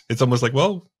crickets. It's almost like,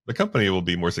 well, the company will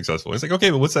be more successful. It's like, okay,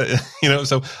 but what's that?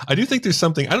 So I do think there's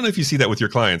something, I don't know if you see that with your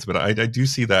clients, but I do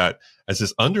see that as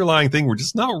this underlying thing we're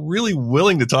just not really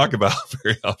willing to talk about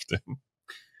very often.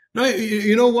 No,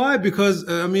 you know why? Because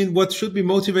I mean, what should be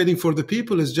motivating for the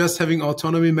people is just having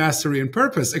autonomy, mastery, and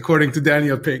purpose, according to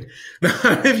Daniel Pink. Now,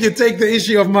 if you take the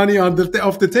issue of money off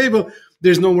the table,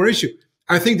 there's no more issue.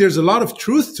 I think there's a lot of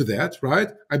truth to that, right?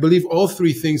 I believe all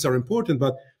three things are important,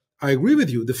 but I agree with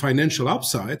you. The financial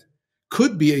upside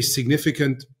could be a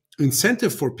significant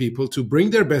incentive for people to bring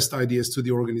their best ideas to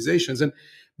the organizations. And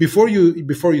before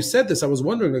you said this, I was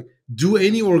wondering, like, do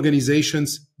any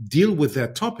organizations deal with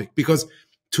that topic? Because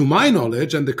to my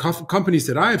knowledge and the companies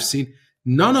that I have seen,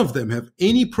 none of them have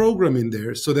any program in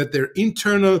there so that their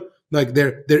internal, like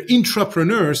their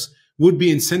intrapreneurs would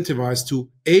be incentivized to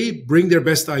A, bring their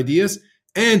best ideas,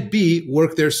 and B,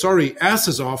 work their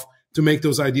asses off to make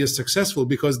those ideas successful,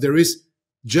 because there is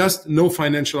just no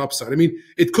financial upside. I mean,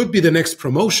 it could be the next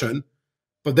promotion,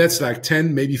 but that's like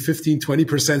 10, maybe 15,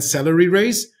 20% salary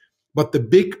raise. But the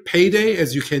big payday,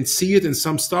 as you can see it in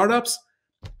some startups,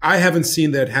 I haven't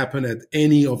seen that happen at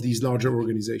any of these larger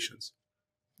organizations.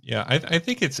 Yeah, I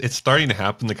think it's starting to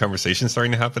happen. The conversation's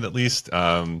starting to happen, at least.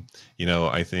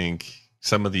 I think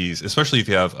some of these, especially if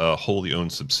you have a wholly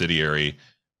owned subsidiary,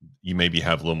 you maybe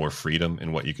have a little more freedom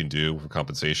in what you can do for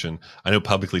compensation. I know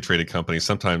publicly traded companies,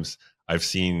 sometimes I've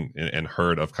seen and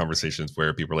heard of conversations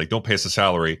where people are like, don't pay us a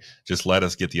salary, just let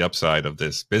us get the upside of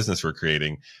this business we're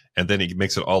creating. And then it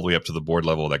makes it all the way up to the board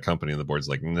level of that company. And the board's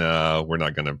like, no, we're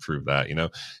not going to approve that,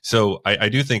 So I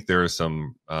do think there's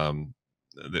some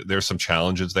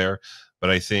challenges there, but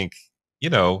I think,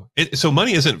 so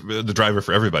money isn't the driver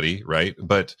for everybody, right?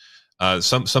 But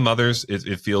some others,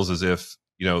 it feels as if,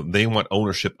 they want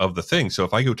ownership of the thing. So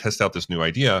if I go test out this new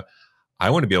idea,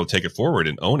 I want to be able to take it forward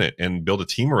and own it and build a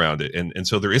team around it. And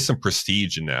so there is some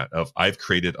prestige in that of I've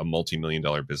created a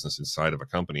multi-million-dollar business inside of a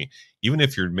company. Even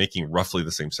if you're making roughly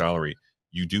the same salary,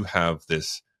 you do have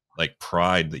this like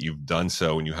pride that you've done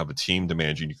so, and you have a team to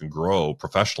manage and you can grow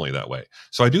professionally that way.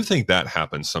 So I do think that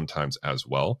happens sometimes as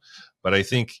well. But I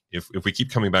think if we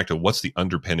keep coming back to what's the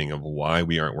underpinning of why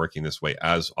we aren't working this way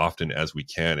as often as we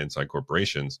can inside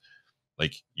corporations,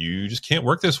 like you just can't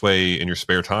work this way in your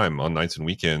spare time on nights and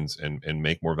weekends and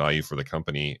make more value for the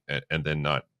company and then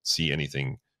not see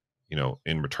anything,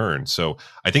 in return. So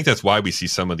I think that's why we see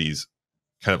some of these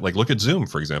kind of like, look at Zoom,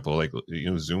 for example. Like,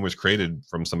 Zoom was created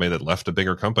from somebody that left a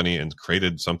bigger company and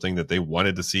created something that they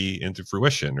wanted to see into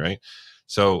fruition, right?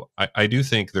 So I do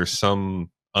think there's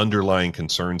some underlying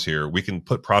concerns here. We can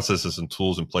put processes and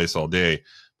tools in place all day,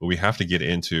 but we have to get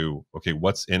into, okay,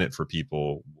 what's in it for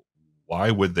people?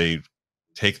 Why would they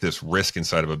take this risk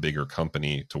inside of a bigger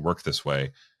company to work this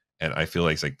way? And I feel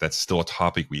like that's still a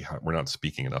topic we're not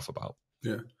speaking enough about.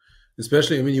 Yeah,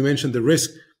 especially, I mean, you mentioned the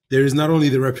risk. There is not only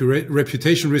the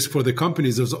reputation risk for the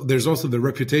companies, there's also the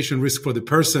reputation risk for the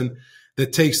person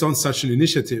that takes on such an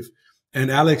initiative. And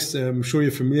Alex, I'm sure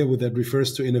you're familiar with that,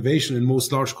 refers to innovation in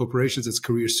most large corporations as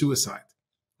career suicide,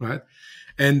 right?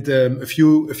 And a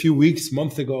few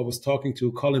months ago, I was talking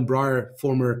to Colin Breyer,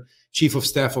 former chief of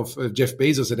staff of Jeff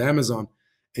Bezos at Amazon.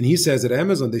 And he says at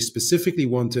Amazon, they specifically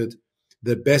wanted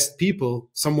the best people,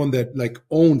 someone that like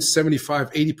owned 75,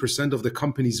 80% of the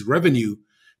company's revenue,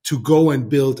 to go and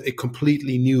build a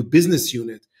completely new business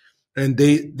unit. And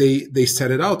they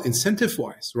set it out incentive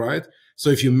wise, right? So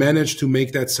if you manage to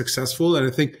make that successful, and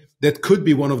I think that could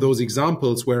be one of those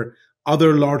examples where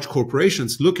other large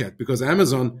corporations look at, because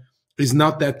Amazon is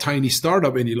not that tiny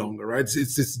startup any longer, right?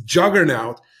 It's this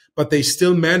juggernaut, but they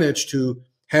still manage to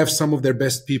have some of their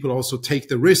best people also take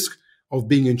the risk of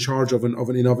being in charge of an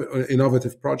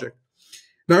innovative project.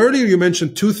 Now, earlier you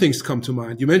mentioned two things come to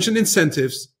mind. You mentioned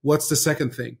incentives. What's the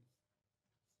second thing?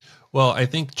 Well, I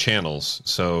think channels.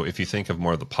 So if you think of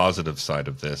more of the positive side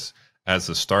of this, as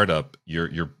a startup,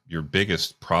 your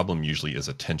biggest problem usually is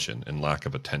attention and lack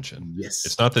of attention. Yes.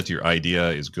 It's not that your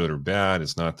idea is good or bad.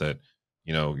 It's not that,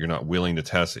 you're not willing to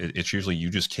test. It's usually you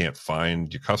just can't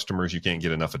find your customers. You can't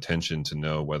get enough attention to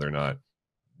know whether or not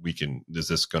is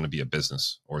this going to be a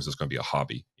business or is this going to be a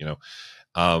hobby?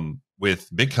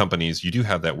 With big companies, you do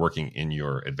have that working in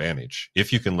your advantage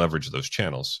if you can leverage those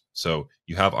channels. So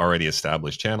you have already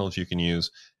established channels you can use.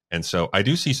 And so I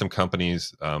do see some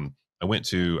companies. I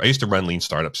used to run lean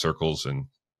startup circles, and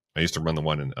I used to run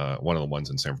one of the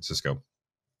ones in San Francisco.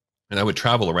 And I would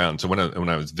travel around. So when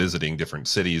I was visiting different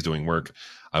cities doing work,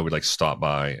 I would like stop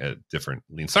by at different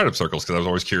lean startup circles because I was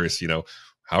always curious,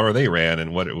 how are they ran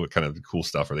and what kind of cool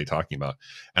stuff are they talking about?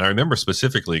 And I remember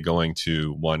specifically going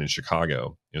to one in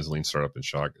Chicago. It was a lean startup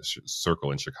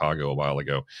circle in Chicago a while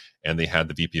ago. And they had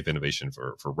the VP of innovation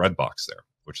for Redbox there,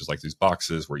 which is like these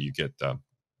boxes where you get,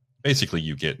 basically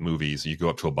you get movies. You go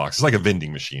up to a box. It's like a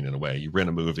vending machine in a way. You rent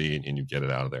a movie and you get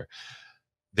it out of there.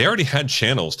 they already had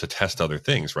channels to test other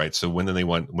things, right? So when they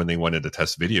wanted to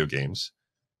test video games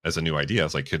as a new idea, I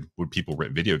was like, would people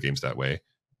rent video games that way?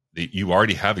 You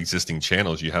already have existing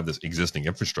channels. You have this existing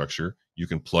infrastructure. You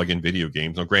can plug in video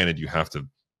games. Now, granted, you have to,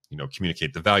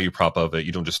 communicate the value prop of it.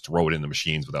 You don't just throw it in the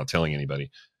machines without telling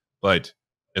anybody. But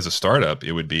as a startup,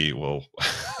 it would be, well,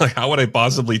 like, how would I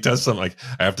possibly test something? Like,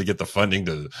 I have to get the funding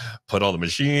to put all the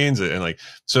machines and like,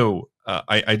 so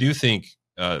I do think,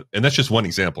 and that's just one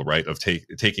example, right, of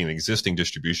taking an existing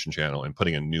distribution channel and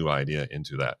putting a new idea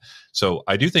into that. So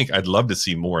I do think I'd love to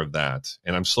see more of that.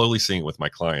 And I'm slowly seeing it with my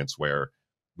clients where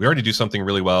we already do something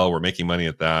really well. We're making money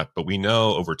at that, but we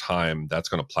know over time that's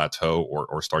going to plateau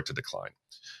or start to decline.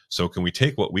 So can we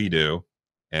take what we do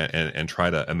and try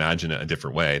to imagine it a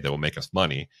different way that will make us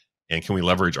money? And can we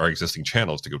leverage our existing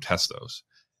channels to go test those?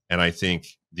 And I think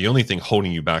the only thing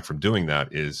holding you back from doing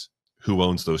that is who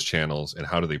owns those channels and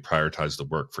how do they prioritize the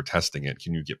work for testing it?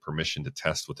 Can you get permission to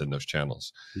test within those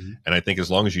channels? Mm-hmm. And I think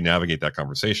as long as you navigate that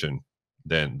conversation,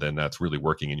 then that's really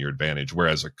working in your advantage.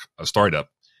 Whereas a startup,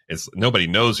 it's nobody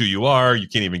knows who you are. You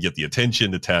can't even get the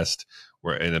attention to test.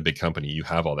 Where in a big company, you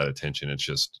have all that attention. It's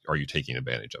just, are you taking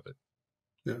advantage of it?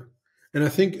 Yeah. And I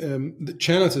think the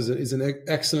channels is an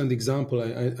excellent example.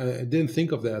 I didn't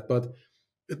think of that, but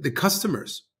the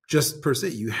customers, just per se,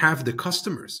 you have the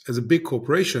customers. As a big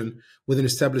corporation with an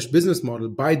established business model,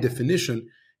 by definition,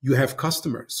 you have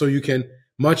customers. So you can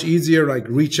much easier like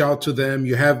reach out to them.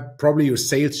 You have probably your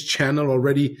sales channel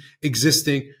already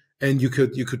existing. And you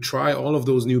could try all of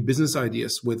those new business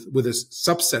ideas with a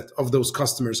subset of those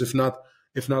customers, if not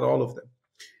all of them.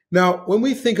 Now, when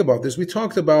we think about this, we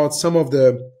talked about some of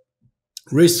the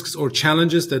risks or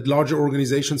challenges that larger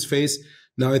organizations face.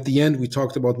 Now, at the end, we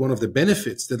talked about one of the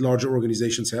benefits that larger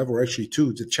organizations have, or actually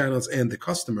two, the channels and the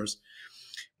customers.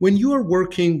 When you are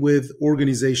working with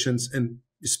organizations, and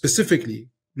specifically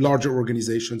larger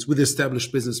organizations with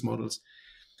established business models,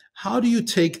 how do you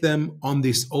take them on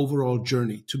this overall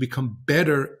journey to become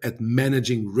better at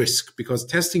managing risk? Because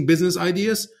testing business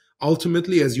ideas,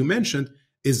 ultimately, as you mentioned,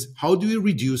 is how do you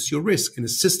reduce your risk in a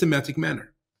systematic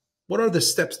manner? What are the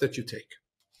steps that you take?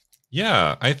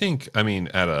 Yeah, I mean,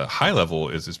 at a high level,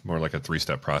 it's more like a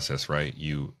 3-step process, right?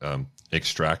 You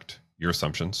extract your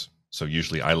assumptions. So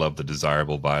usually I love the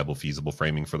desirable, viable, feasible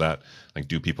framing for that. Like,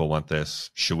 do people want this?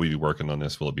 Should we be working on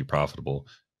this? Will it be profitable?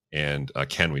 And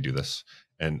can we do this?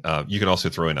 And you can also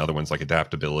throw in other ones like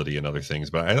adaptability and other things,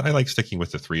 but I like sticking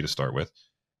with the 3 to start with.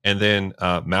 And then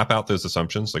map out those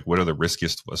assumptions. Like, what are the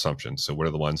riskiest assumptions? So what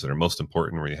are the ones that are most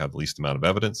important where you have the least amount of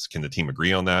evidence? Can the team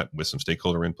agree on that with some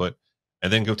stakeholder input?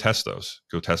 And then go test those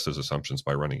assumptions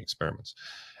by running experiments.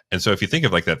 And so if you think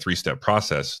of like that 3-step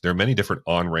process, there are many different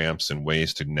on-ramps and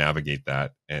ways to navigate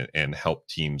that and help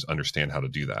teams understand how to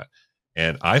do that.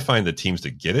 And I find the teams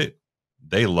that get it,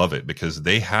 they love it because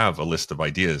they have a list of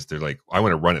ideas. They're like, I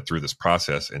want to run it through this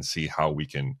process and see how we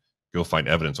can go find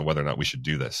evidence on whether or not we should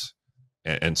do this.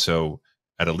 And so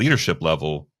at a leadership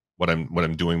level, what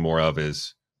I'm doing more of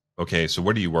is, okay, so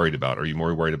what are you worried about? Are you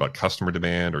more worried about customer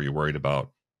demand? Are you worried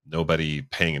about nobody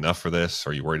paying enough for this?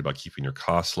 Are you worried about keeping your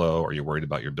costs low? Are you worried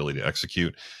about your ability to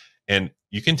execute? And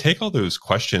you can take all those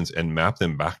questions and map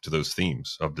them back to those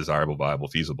themes of desirable, viable,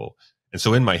 feasible. And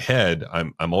so in my head,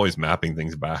 I'm always mapping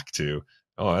things back to,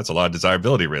 oh, that's a lot of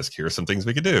desirability risk. Here are some things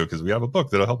we could do because we have a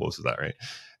book that'll help us with that, right?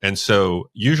 And so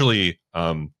usually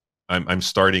I'm not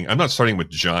starting with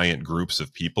giant groups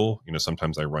of people.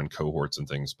 Sometimes I run cohorts and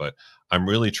things, but I'm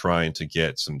really trying to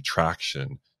get some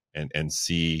traction and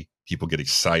see people get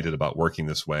excited about working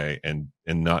this way and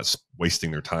not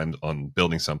wasting their time on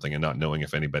building something and not knowing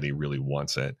if anybody really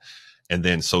wants it, and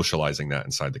then socializing that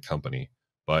inside the company.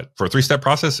 But for a 3-step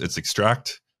process, it's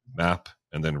extract, map,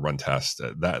 and then run test.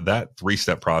 That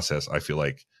 3-step process, I feel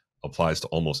like, applies to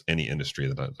almost any industry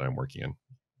that I'm working in.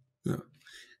 Yeah.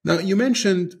 Now, you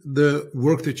mentioned the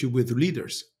work that you do with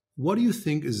leaders. What do you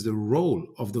think is the role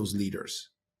of those leaders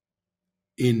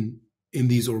in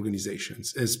these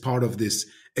organizations as part of this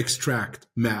extract,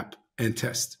 map, and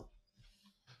test?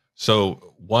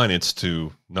 So one, it's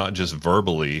to not just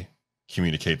verbally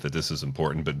communicate that this is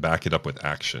important, but back it up with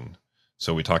action.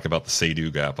 So we talk about the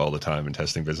say-do gap all the time in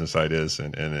testing business ideas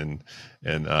and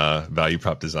value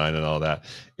prop design and all that.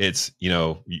 It's,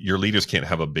 your leaders can't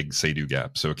have a big say-do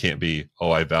gap. So it can't be, oh,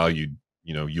 I valued,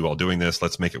 you all doing this,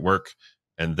 let's make it work.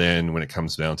 And then when it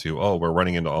comes down to, oh, we're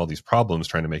running into all these problems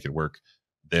trying to make it work,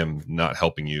 them not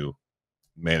helping you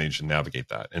manage and navigate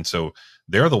that. And so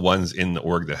they're the ones in the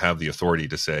org that have the authority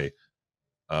to say,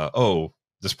 oh,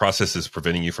 this process is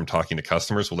preventing you from talking to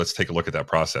customers. Well, let's take a look at that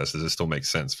process. Does it still make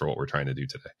sense for what we're trying to do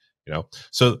today?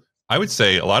 So I would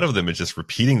say a lot of them is just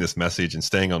repeating this message and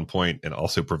staying on point and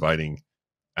also providing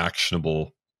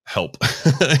actionable help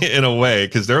in a way,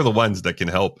 because they're the ones that can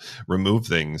help remove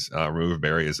things, remove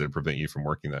barriers that prevent you from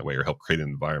working that way, or help create an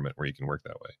environment where you can work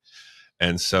that way.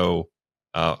 And so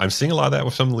I'm seeing a lot of that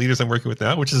with some of the leaders I'm working with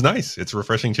now, which is nice. It's a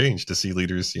refreshing change to see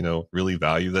leaders, really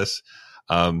value this.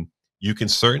 You can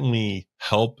certainly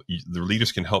help, the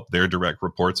leaders can help their direct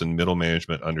reports and middle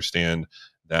management understand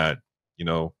that,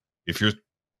 if you're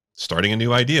starting a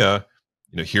new idea,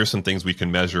 here's some things we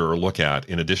can measure or look at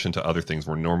in addition to other things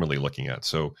we're normally looking at.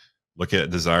 So look at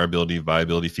desirability,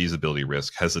 viability, feasibility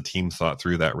risk. Has the team thought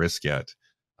through that risk yet?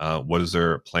 What is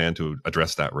their plan to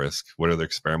address that risk? What do their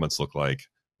experiments look like?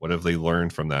 What have they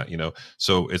learned from that?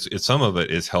 So it's some of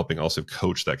it is helping also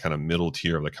coach that kind of middle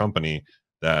tier of the company,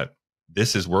 that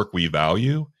this is work we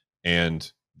value,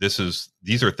 and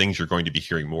these are things you're going to be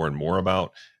hearing more and more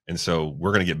about. And so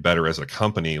we're going to get better as a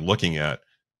company looking at,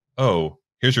 oh,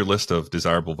 here's your list of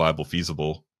desirable, viable,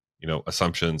 feasible,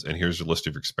 assumptions, and here's your list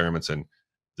of your experiments. And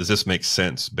does this make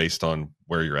sense based on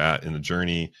where you're at in the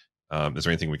journey? Is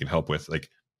there anything we can help with? Like,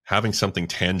 having something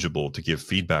tangible to give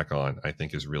feedback on, I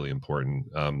think, is really important.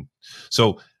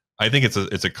 So I think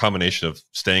it's a combination of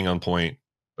staying on point,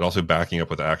 but also backing up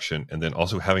with action, and then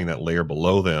also having that layer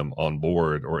below them on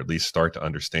board, or at least start to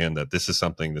understand that this is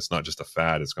something that's not just a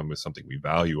fad. It's going to be something we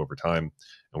value over time,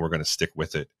 and we're going to stick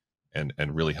with it and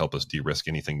really help us de-risk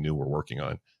anything new we're working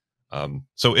on.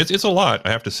 So it's a lot,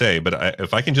 I have to say, but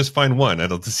if I can just find one, I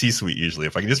don't the C-suite usually,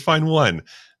 if I can just find one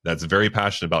that's very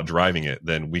passionate about driving it,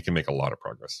 then we can make a lot of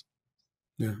progress.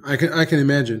 Yeah, I can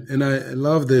imagine. And I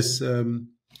love this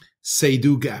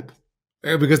say-do gap,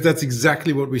 because that's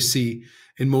exactly what we see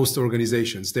in most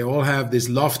organizations. They all have these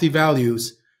lofty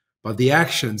values, but the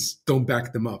actions don't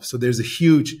back them up. So there's a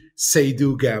huge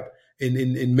say-do gap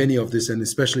in many of this, and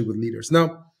especially with leaders.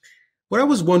 Now, what I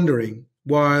was wondering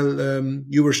while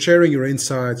you were sharing your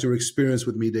insights, your experience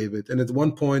with me, David, and at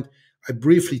one point I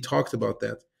briefly talked about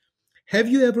that. Have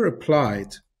you ever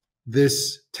applied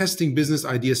this testing business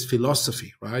ideas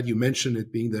philosophy, right? You mentioned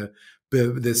it being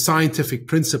the scientific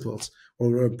principles,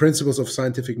 or principles of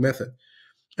scientific method.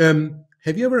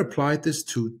 Have you ever applied this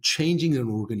to changing an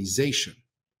organization?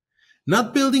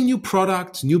 Not building new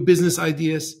products, new business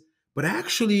ideas, but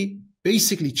actually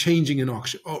basically changing an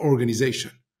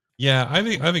organization. Yeah,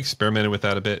 I've experimented with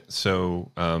that a bit.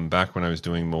 So back when I was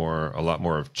doing a lot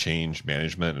more of change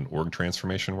management and org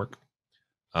transformation work,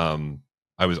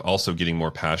 I was also getting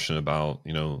more passionate about,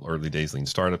 early days lean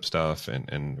startup stuff,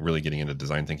 and really getting into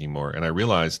design thinking more. And I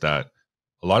realized that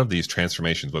a lot of these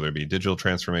transformations, whether it be digital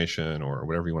transformation or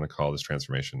whatever you want to call this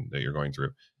transformation that you're going through,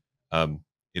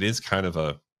 it is kind of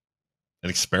an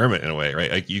experiment in a way, right?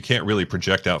 Like, you can't really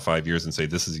project out 5 years and say,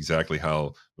 this is exactly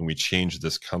how, when we change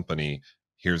this company,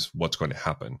 here's what's going to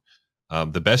happen.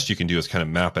 The best you can do is kind of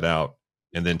map it out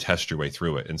and then test your way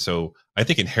through it. And so I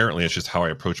think inherently it's just how I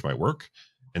approach my work.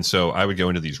 And so I would go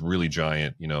into these really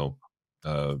giant,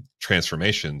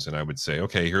 transformations, and I would say,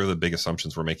 okay, here are the big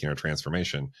assumptions we're making in our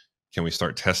transformation. Can we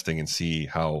start testing and see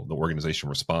how the organization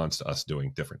responds to us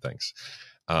doing different things?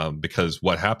 Because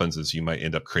what happens is you might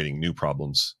end up creating new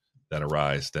problems that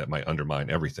arise that might undermine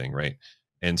everything, right?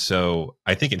 And so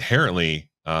I think inherently,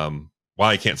 while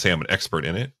I can't say I'm an expert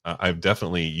in it, I've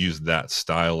definitely used that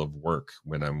style of work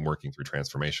when I'm working through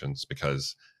transformations,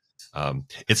 because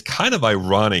it's kind of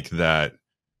ironic that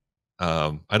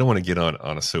I don't want to get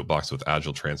on a soapbox with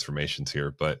agile transformations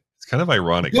here, but it's kind of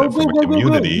ironic that from a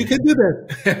community, you can do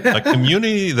that. a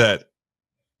community that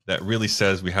really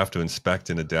says we have to inspect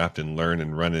and adapt and learn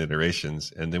and run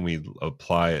iterations, and then we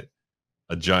apply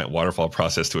a giant waterfall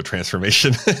process to a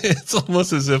transformation. It's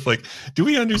almost as if, like, do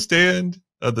we understand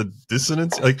the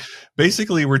dissonance? Like,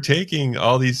 basically we're taking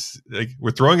all these, like,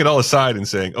 we're throwing it all aside and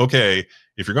saying, okay,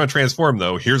 if you're going to transform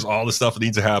though, here's all the stuff that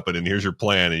needs to happen, and here's your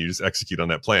plan, and you just execute on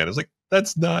that plan. It's like,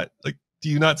 that's not, like, do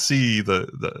you not see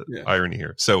the irony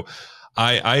here? So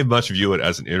I much view it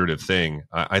as an iterative thing.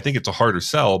 I think it's a harder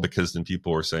sell, because then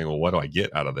people are saying, well, what do I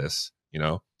get out of this?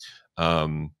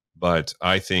 But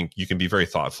I think you can be very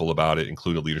thoughtful about it,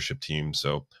 include a leadership team.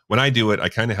 So when I do it, I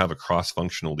kind of have a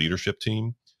cross-functional leadership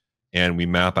team, and we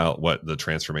map out what the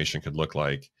transformation could look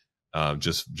like,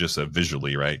 just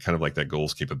visually, right? Kind of like that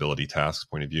goals, capability, tasks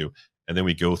point of view. And then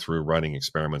we go through running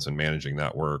experiments and managing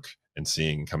that work, and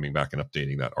seeing, coming back and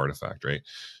updating that artifact, right?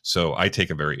 So I take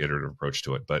a very iterative approach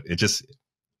to it, but it's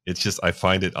just, I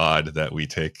find it odd that we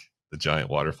take the giant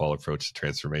waterfall approach to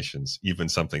transformations, even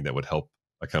something that would help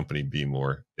a company be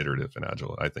more iterative and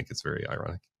agile. I think it's very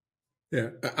ironic.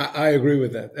 Yeah, I agree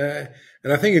with that.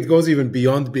 And I think it goes even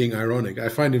beyond being ironic. I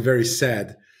find it very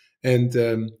sad.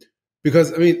 And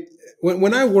because, I mean,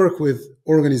 when I work with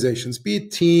organizations, be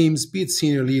it teams, be it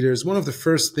senior leaders, one of the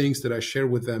first things that I share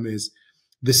with them is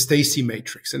the Stacy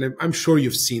matrix. And I'm sure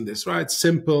you've seen this, right?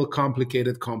 Simple,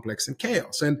 complicated, complex, and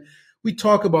chaos. And we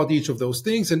talk about each of those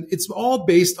things, and it's all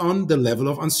based on the level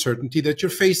of uncertainty that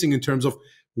you're facing in terms of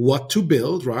what to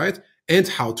build, right? And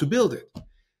how to build it.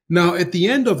 Now, at the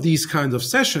end of these kinds of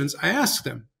sessions, I ask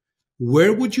them,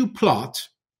 where would you plot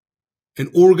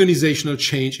an organizational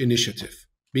change initiative?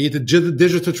 Be it a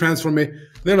digital transformation.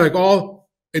 They're like, oh,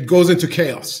 it goes into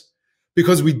chaos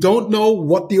because we don't know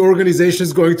what the organization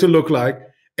is going to look like.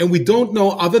 And we don't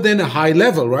know, other than a high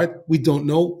level, right? We don't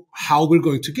know how we're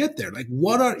going to get there. Like,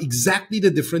 what are exactly the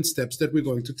different steps that we're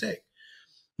going to take?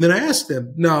 Then I asked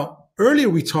them, now, earlier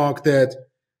we talked that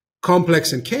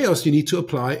complex and chaos, you need to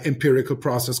apply empirical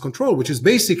process control, which is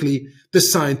basically the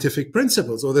scientific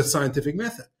principles or the scientific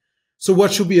method. So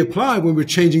what should we apply when we're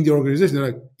changing the organization?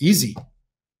 They're like, easy,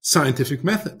 scientific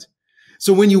method.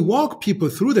 So when you walk people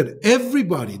through that,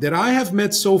 everybody that I have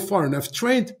met so far, and I've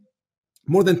trained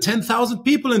more than 10,000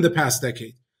 people in the past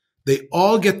decade, they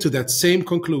all get to that same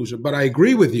conclusion. But I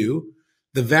agree with you,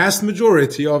 the vast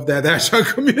majority of that agile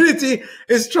community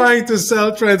is trying to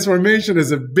sell transformation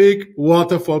as a big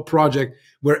waterfall project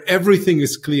where everything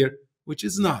is clear, which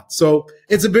is not. So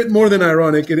it's a bit more than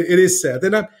ironic. It is sad.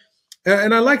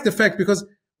 And I like the fact, because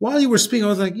while you were speaking, I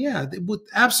was like, yeah, it would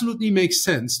absolutely make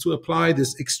sense to apply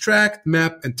this extract,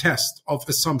 map, and test of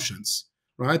assumptions,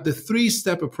 right? The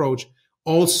 3-step approach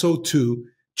also to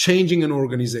changing an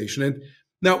organization. And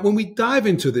now when we dive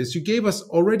into this, you gave us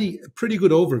already a pretty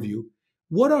good overview.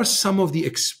 What are some of the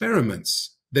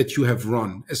experiments that you have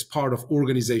run as part of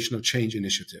organizational change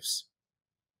initiatives?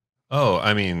 Oh,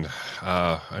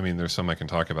 there's some I can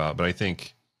talk about, but I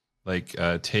think like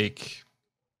take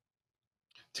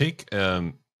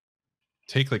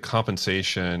like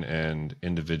compensation and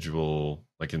individual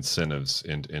like incentives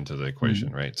into the equation,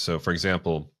 mm-hmm. right? So for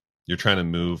example, you're trying to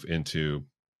move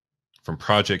from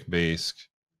project-based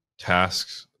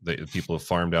tasks that people have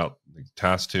farmed out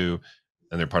tasks to,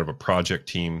 and they're part of a project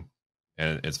team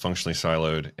and it's functionally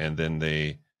siloed. And then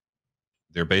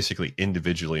they're basically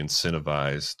individually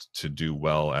incentivized to do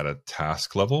well at a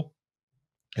task level,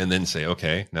 and then say,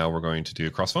 okay, now we're going to do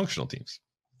cross-functional teams.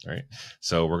 Right.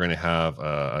 So we're going to have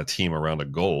a team around a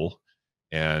goal,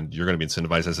 and you're going to be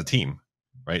incentivized as a team.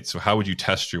 Right. So how would you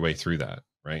test your way through that?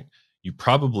 Right. You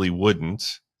probably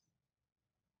wouldn't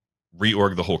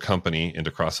reorg the whole company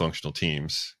into cross-functional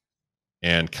teams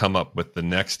and come up with the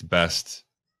next best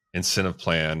incentive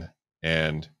plan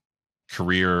and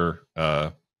career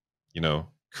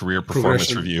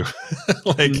performance review,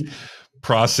 like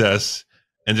process,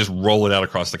 and just roll it out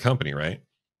across the company. Right.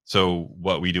 So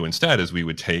what we do instead is we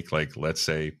would take, like, let's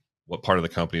say what part of the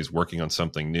company is working on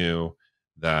something new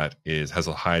that has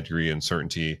a high degree of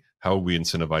uncertainty. How would we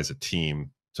incentivize a team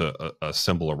to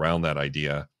assemble around that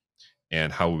idea,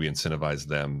 and how would we incentivize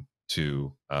them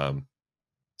to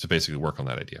basically work on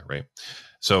that idea, right?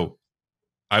 So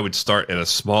I would start at a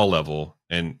small level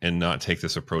and not take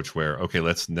this approach where, okay,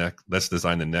 let's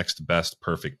design the next best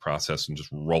perfect process and just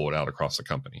roll it out across the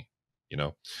company.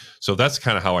 So that's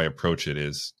kind of how I approach it.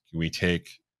 Is we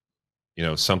take,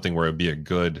 something where it'd be a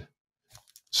good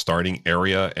starting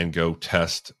area and go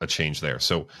test a change there.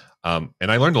 So, and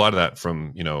I learned a lot of that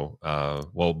from,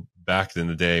 back in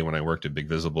the day when I worked at Big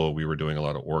Visible, we were doing a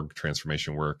lot of org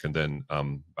transformation work. And then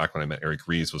back when I met Eric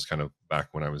Ries was kind of back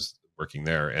when I was working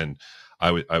there. And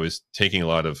I was taking a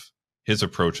lot of his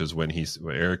approaches when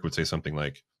Eric would say something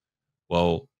like,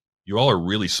 well, you all are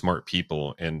really smart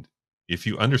people, and if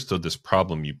you understood this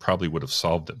problem, you probably would have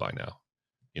solved it by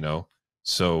now,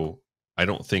 So I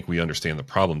don't think we understand the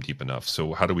problem deep enough.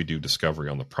 So how do we do discovery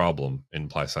on the problem and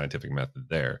apply scientific method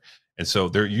there? And so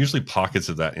there are usually pockets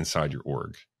of that inside your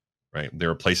org, right? There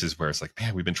are places where it's like,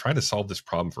 man, we've been trying to solve this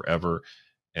problem forever,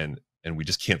 and we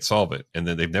just can't solve it. And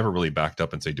then they've never really backed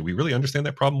up and say, do we really understand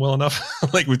that problem well enough?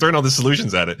 Like, we've thrown all the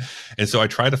solutions at it. And so I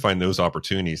try to find those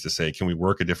opportunities to say, can we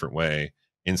work a different way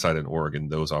inside an org in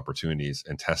those opportunities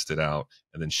and test it out,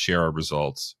 and then share our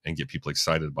results and get people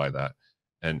excited by that.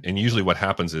 And usually what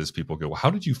happens is people go, well,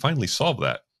 how did you finally solve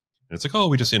that? And it's like, oh,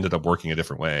 we just ended up working a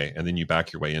different way. And then you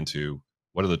back your way into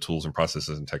what are the tools and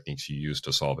processes and techniques you use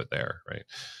to solve it there, right?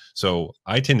 So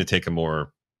I tend to take a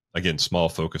more, again, small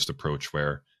focused approach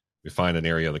where we find an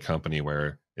area of the company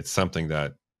where it's something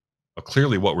that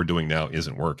clearly what we're doing now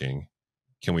isn't working.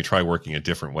 Can we try working a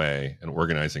different way and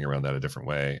organizing around that a different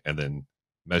way, and then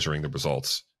measuring the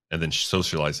results and then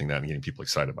socializing that and getting people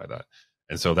excited by that?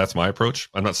 And so that's my approach.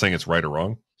 I'm not saying it's right or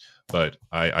wrong, but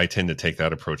I tend to take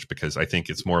that approach because I think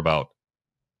it's more about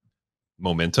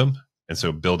momentum And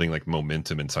so building like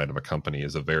momentum inside of a company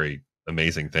is a very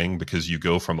amazing thing, because you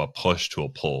go from a push to a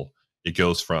pull. It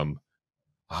goes from,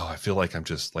 oh, I feel like I'm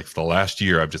just like, for the last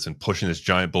year, I've just been pushing this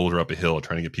giant boulder up a hill,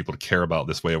 trying to get people to care about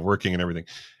this way of working and everything.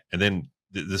 And then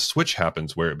the switch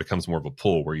happens where it becomes more of a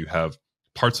pull, where you have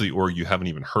parts of the org you haven't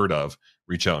even heard of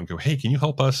reach out and go, hey, can you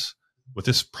help us with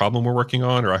this problem we're working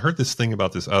on? Or I heard this thing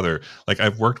about this other. Like,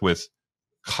 I've worked with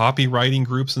copywriting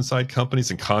groups inside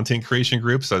companies and content creation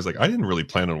groups. So I was like, I didn't really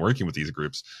plan on working with these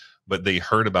groups, but they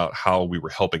heard about how we were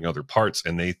helping other parts,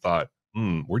 and they thought,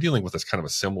 we're dealing with this kind of a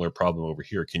similar problem over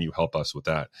here. Can you help us with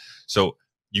that? So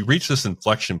you reach this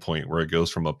inflection point where it goes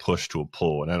from a push to a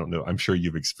pull. And I don't know, I'm sure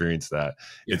you've experienced that.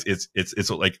 Yeah. It's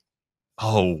like,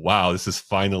 oh, wow, this is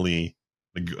finally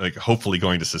like hopefully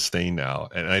going to sustain now.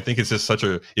 And I think it's just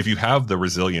if you have the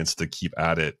resilience to keep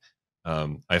at it,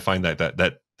 I find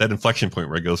that inflection point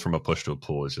where it goes from a push to a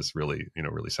pull is just really,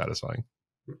 really satisfying.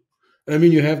 I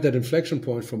mean, you have that inflection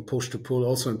point from push to pull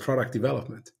also in product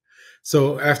development.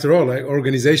 So after all, like,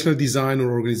 organizational design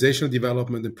or organizational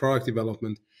development and product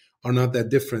development are not that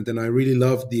different. And I really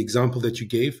love the example that you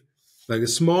gave, like a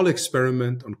small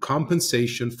experiment on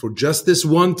compensation for just this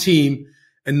one team,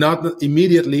 and not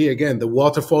immediately, again, the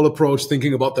waterfall approach,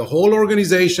 thinking about the whole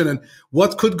organization and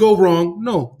what could go wrong.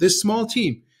 No, this small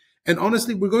team. And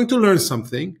honestly, we're going to learn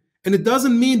something. And it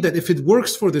doesn't mean that if it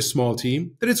works for this small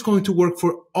team, that it's going to work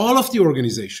for all of the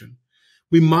organization.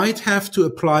 We might have to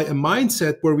apply a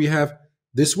mindset where we have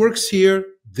this works here,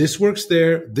 this works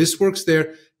there,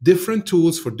 different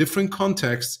tools for different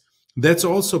contexts. That's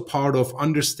also part of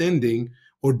understanding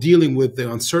or dealing with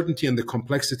the uncertainty and the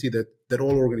complexity that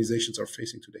all organizations are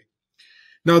facing today.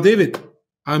 Now, David,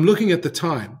 I'm looking at the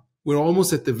time. We're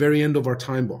almost at the very end of our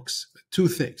time box. Two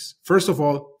things. First of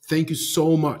all, thank you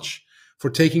so much for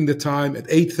taking the time at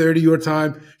 8:30 your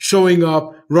time, showing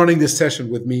up, running this session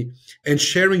with me, and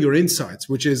sharing your insights,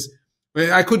 which is,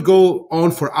 I could go on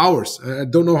for hours. I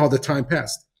don't know how the time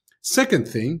passed. Second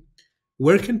thing,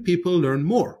 where can people learn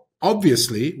more?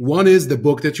 Obviously, one is the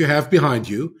book that you have behind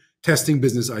you, Testing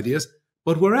Business Ideas,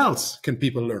 but where else can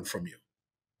people learn from you?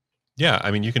 Yeah,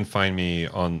 I mean, you can find me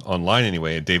online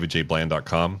anyway at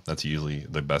davidjbland.com. That's usually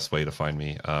the best way to find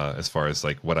me, as far as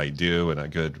like what I do, and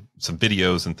some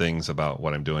videos and things about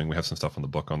what I'm doing. We have some stuff on the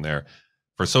book on there.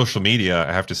 For social media,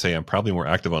 I have to say I'm probably more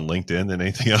active on LinkedIn than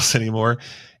anything else anymore.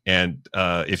 And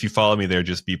if you follow me there,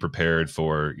 just be prepared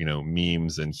for,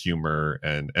 memes and humor.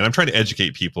 And I'm trying to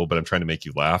educate people, but I'm trying to make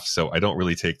you laugh. So I don't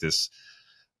really take this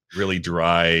really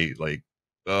dry, like,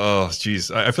 oh, geez.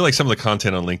 I feel like some of the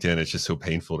content on LinkedIn is just so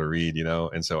painful to read,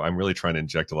 And so I'm really trying to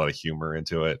inject a lot of humor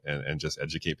into it and just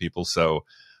educate people. So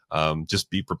just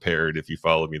be prepared. If you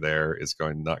follow me there, it's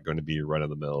not going to be run of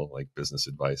the mill like business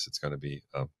advice. It's going to be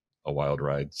a wild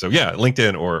ride. So yeah,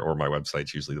 LinkedIn or my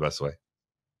website's usually the best way.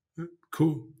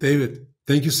 Cool. David,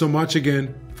 thank you so much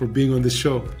again for being on this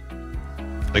show.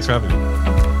 Thanks for having me.